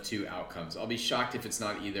one of two outcomes. I'll be shocked if it's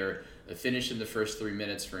not either a finish in the first 3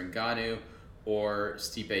 minutes for Ngannou or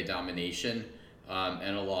Stipe domination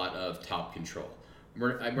and a lot of top control.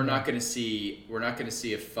 We're not going to see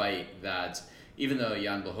a fight that, even though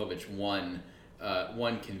Jan Blachowicz won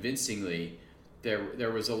convincingly,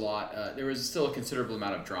 there was still a considerable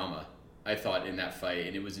amount of drama, I thought, in that fight,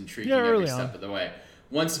 and it was intriguing every step of the way.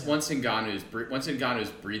 Once Ngannou's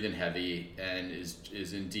breathing heavy and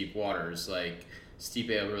is in deep waters, like Stipe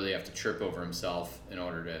will really have to trip over himself in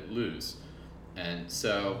order to lose, and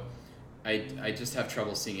so I just have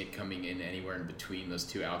trouble seeing it coming in anywhere in between those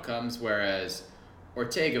two outcomes. Whereas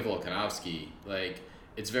Ortega Volkanovski, like,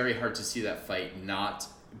 it's very hard to see that fight not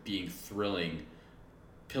being thrilling,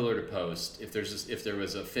 pillar to post. If there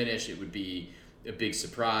was a finish, it would be a big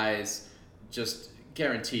surprise, just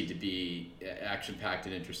guaranteed to be action-packed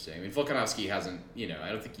and interesting. I mean, Volkanovski hasn't, I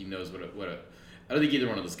don't think he knows I don't think either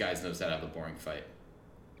one of those guys knows how to have a boring fight.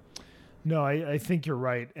 No, I think you're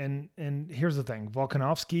right. And here's the thing.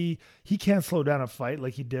 Volkanovski, he can't slow down a fight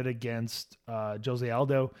like he did against Jose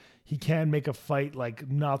Aldo. He can make a fight like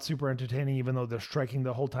not super entertaining, even though they're striking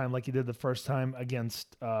the whole time like he did the first time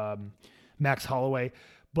against Max Holloway.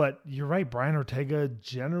 But you're right, Brian Ortega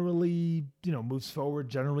generally, moves forward,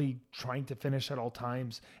 generally trying to finish at all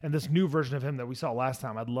times. And this new version of him that we saw last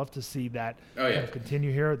time, I'd love to see that kind of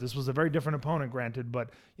continue here. This was a very different opponent, granted,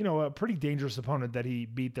 but, a pretty dangerous opponent that he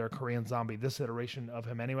beat their Korean Zombie, this iteration of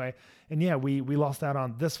him anyway. And yeah, we lost out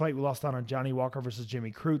on this fight. We lost out on Johnny Walker versus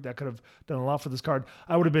Jimmy Crute. That could have done a lot for this card.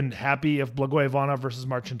 I would have been happy if Blagoy Ivana versus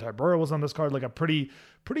Marcin Tybura was on this card, like a pretty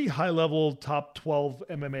high-level top 12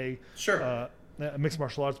 MMA mixed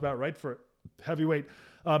martial arts bout, right, for heavyweight.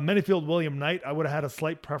 Manyfield William Knight, I would have had a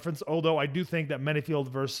slight preference, although I do think that Manyfield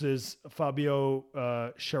versus Fabio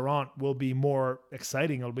Cherant will be more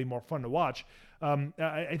exciting. It'll be more fun to watch.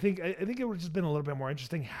 I think it would have just been a little bit more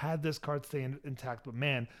interesting had this card stay intact. But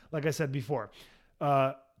man, like I said before,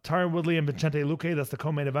 Tyron Woodley and Vicente Luque, that's the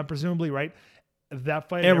co-main event presumably, right? That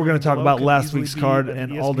fight, and we're going to talk about last week's card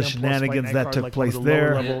and all the shenanigans that took place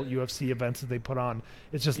there. Level UFC events that they put on.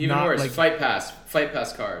 It's just even not worse. like Fight Pass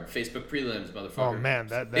card, Facebook prelims, motherfucker. Oh man,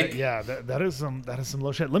 that is some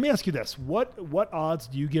low shit. Let me ask you this: what odds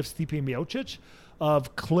do you give Stipe Miocic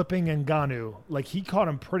of clipping Ngannou? Like, he caught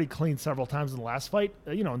him pretty clean several times in the last fight.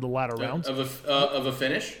 In the latter rounds of a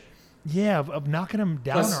finish. Yeah, of knocking him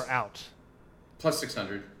down or out. Plus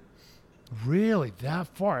 600. Really, that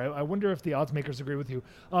far? I wonder if the odds makers agree with you.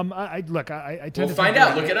 I tend to find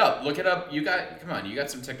out. Look it up. You got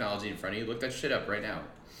some technology in front of you. Look that shit up right now.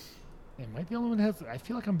 Am I the only one that has? I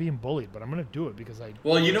feel like I'm being bullied, but I'm gonna do it because I.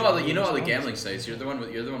 Well, you know all the gambling sites. You're the one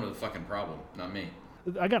with the fucking problem, not me.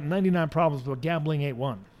 I got 99 problems, but gambling ain't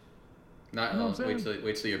one.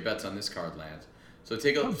 Wait till your bets on this card lands. So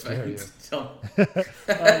take a look. Let's see,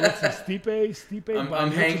 Stipe.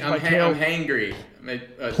 I'm hangry.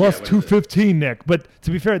 Plus 215, Nick. But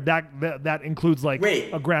to be fair, that includes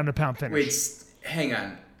a ground and pound finish. Wait, hang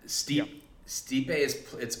on. Stipe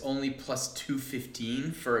it's only plus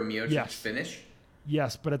 215 for a Miocic finish.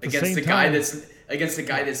 Yes, but at the same time, against a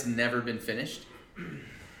guy that's never been finished.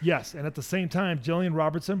 Yes, and at the same time, Jillian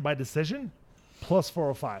Robertson by decision, plus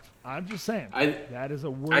 405. I'm just saying that is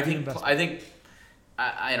a worthy investment.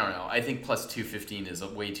 I don't know. I think plus 215 is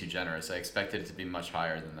way too generous. I expected it to be much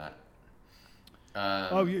higher than that.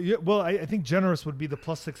 Well, I think generous would be the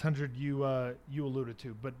plus 600 you alluded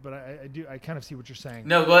to, but I kind of see what you're saying.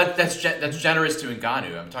 No, well, that's generous to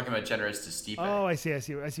Ngannou. I'm talking about generous to Stipe. Oh, I see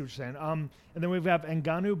what you're saying. And then we have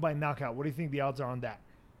Ngannou by knockout. What do you think the odds are on that?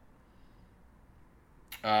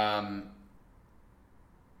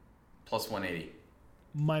 Plus 180.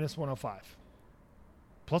 Minus 105.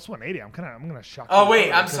 Plus 180. I'm gonna shock. Oh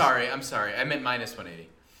wait, I'm sorry. I meant minus 180.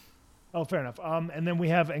 Oh, fair enough. And then we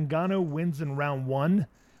have Ngannou wins in round 1,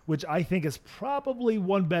 which I think is probably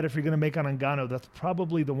one bet if you're going to make on Ngannou. That's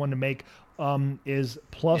probably the one to make. Is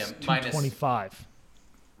plus 225.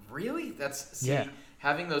 Really? That's yeah.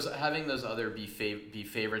 Having those other be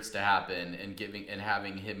favorites to happen and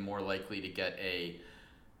having him more likely to get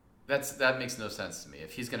that makes no sense to me.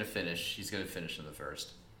 If he's going to finish, he's going to finish in the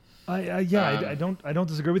first. I don't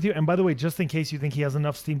disagree with you. And by the way, just in case you think he has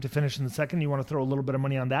enough steam to finish in the second, you want to throw a little bit of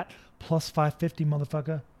money on that, plus 550,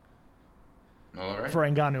 motherfucker. All right. For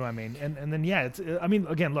Ngannou, I mean. And then, yeah,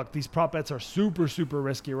 again, look, these prop bets are super, super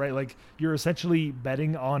risky, right? Like, you're essentially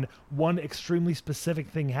betting on one extremely specific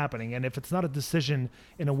thing happening. And if it's not a decision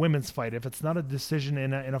in a women's fight, if it's not a decision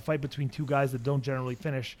in a fight between two guys that don't generally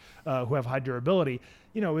finish, who have high durability,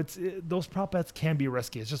 those prop bets can be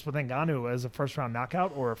risky. It's just with Ngannou as a first-round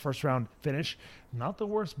knockout or a first-round finish, not the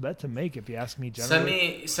worst bet to make, if you ask me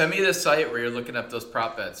generally. Send me the site where you're looking up those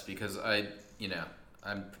prop bets, because I'm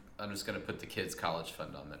just going to put the kids' college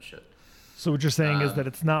fund on that shit. So what you're saying is that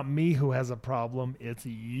it's not me who has a problem, it's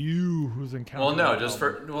you who's encountering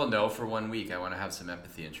for 1 week I want to have some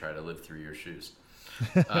empathy and try to live through your shoes.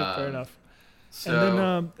 Fair enough.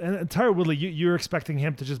 So, and then Tyron Woodley, you're expecting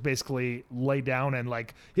him to just basically lay down and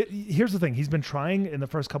here's the thing. He's been trying in the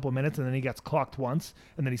first couple of minutes and then he gets clocked once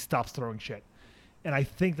and then he stops throwing shit. And I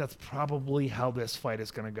think that's probably how this fight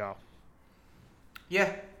is going to go.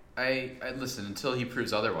 Yeah. I listen until he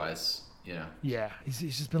proves otherwise, Yeah, he's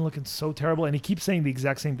just been looking so terrible, and he keeps saying the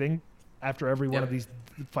exact same thing after every one of these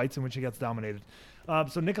fights in which he gets dominated.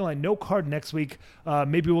 So Nikolai, no card next week.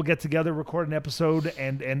 Maybe we'll get together, record an episode,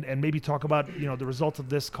 and maybe talk about the results of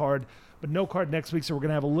this card. But no card next week, so we're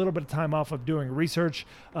gonna have a little bit of time off of doing research.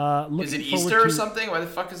 Is it Easter or something? Why the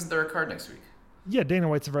fuck isn't there a card next week? Yeah, Dana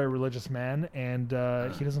White's a very religious man, and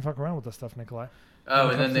he doesn't fuck around with this stuff, Nikolai. Oh,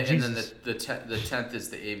 and then the 10th is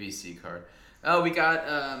the ABC card. Oh, we got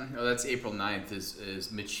that's April 9th is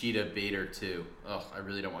Machida Bader 2. Oh, I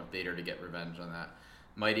really don't want Bader to get revenge on that.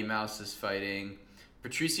 Mighty Mouse is fighting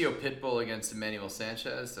Patricio Pitbull against Emmanuel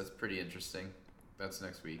Sanchez. That's pretty interesting. That's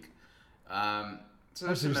next week. So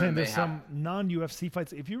you're saying there's some non-UFC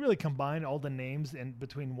fights. If you really combine all the names in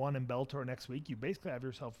between one and Bellator next week, you basically have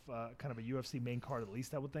yourself kind of a UFC main card, at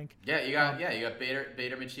least I would think. Yeah, you got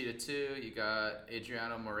Bader Machida 2. You got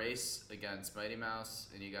Adriano Moraes against Mighty Mouse,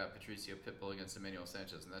 and you got Patricio Pitbull against Emmanuel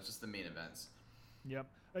Sanchez, and that's just the main events. Yep.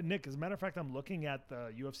 Nick, as a matter of fact, I'm looking at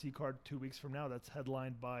the UFC card 2 weeks from now. That's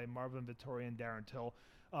headlined by Marvin Vettori and Darren Till.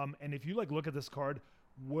 And if you look at this card,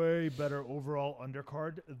 way better overall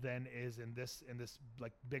undercard than is in this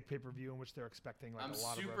big pay-per-view in which they're expecting I'm a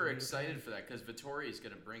lot of super excited for that because Vettori is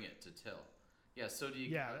going to bring it to Till. Yeah, so do you.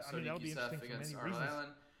 Yeah, so do Youssef against Arnold Allen.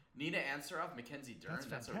 Nina Ansaroff, Mackenzie Dern.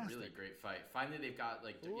 That's a really great fight. Finally, they've got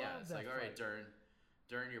it's all right,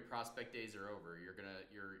 Dern, your prospect days are over. You're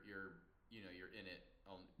in it.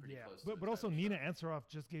 Pretty close. But also Nina Ansaroff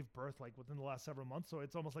just gave birth within the last several months, so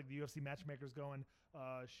it's almost like the UFC matchmakers going,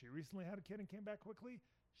 she recently had a kid and came back quickly.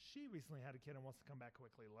 She recently had a kid and wants to come back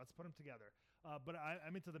quickly. Let's put them together. But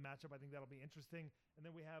I'm into the matchup. I think that'll be interesting. And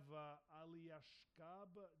then we have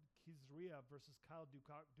Aliashkab Kizria versus Kyle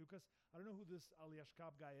Dukas. I don't know who this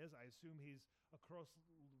Aliashkab guy is. I assume he's a close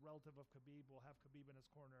relative of Khabib. We'll have Khabib in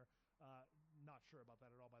his corner. Not sure about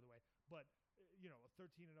that at all, by the way. But a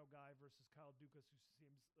 13-0 guy versus Kyle Dukas, who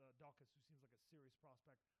seems like a serious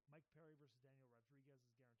prospect. Mike Perry versus Daniel Rodriguez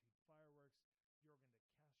is guaranteed fireworks. Jorgen De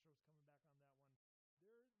Castro's coming back on that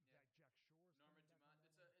one.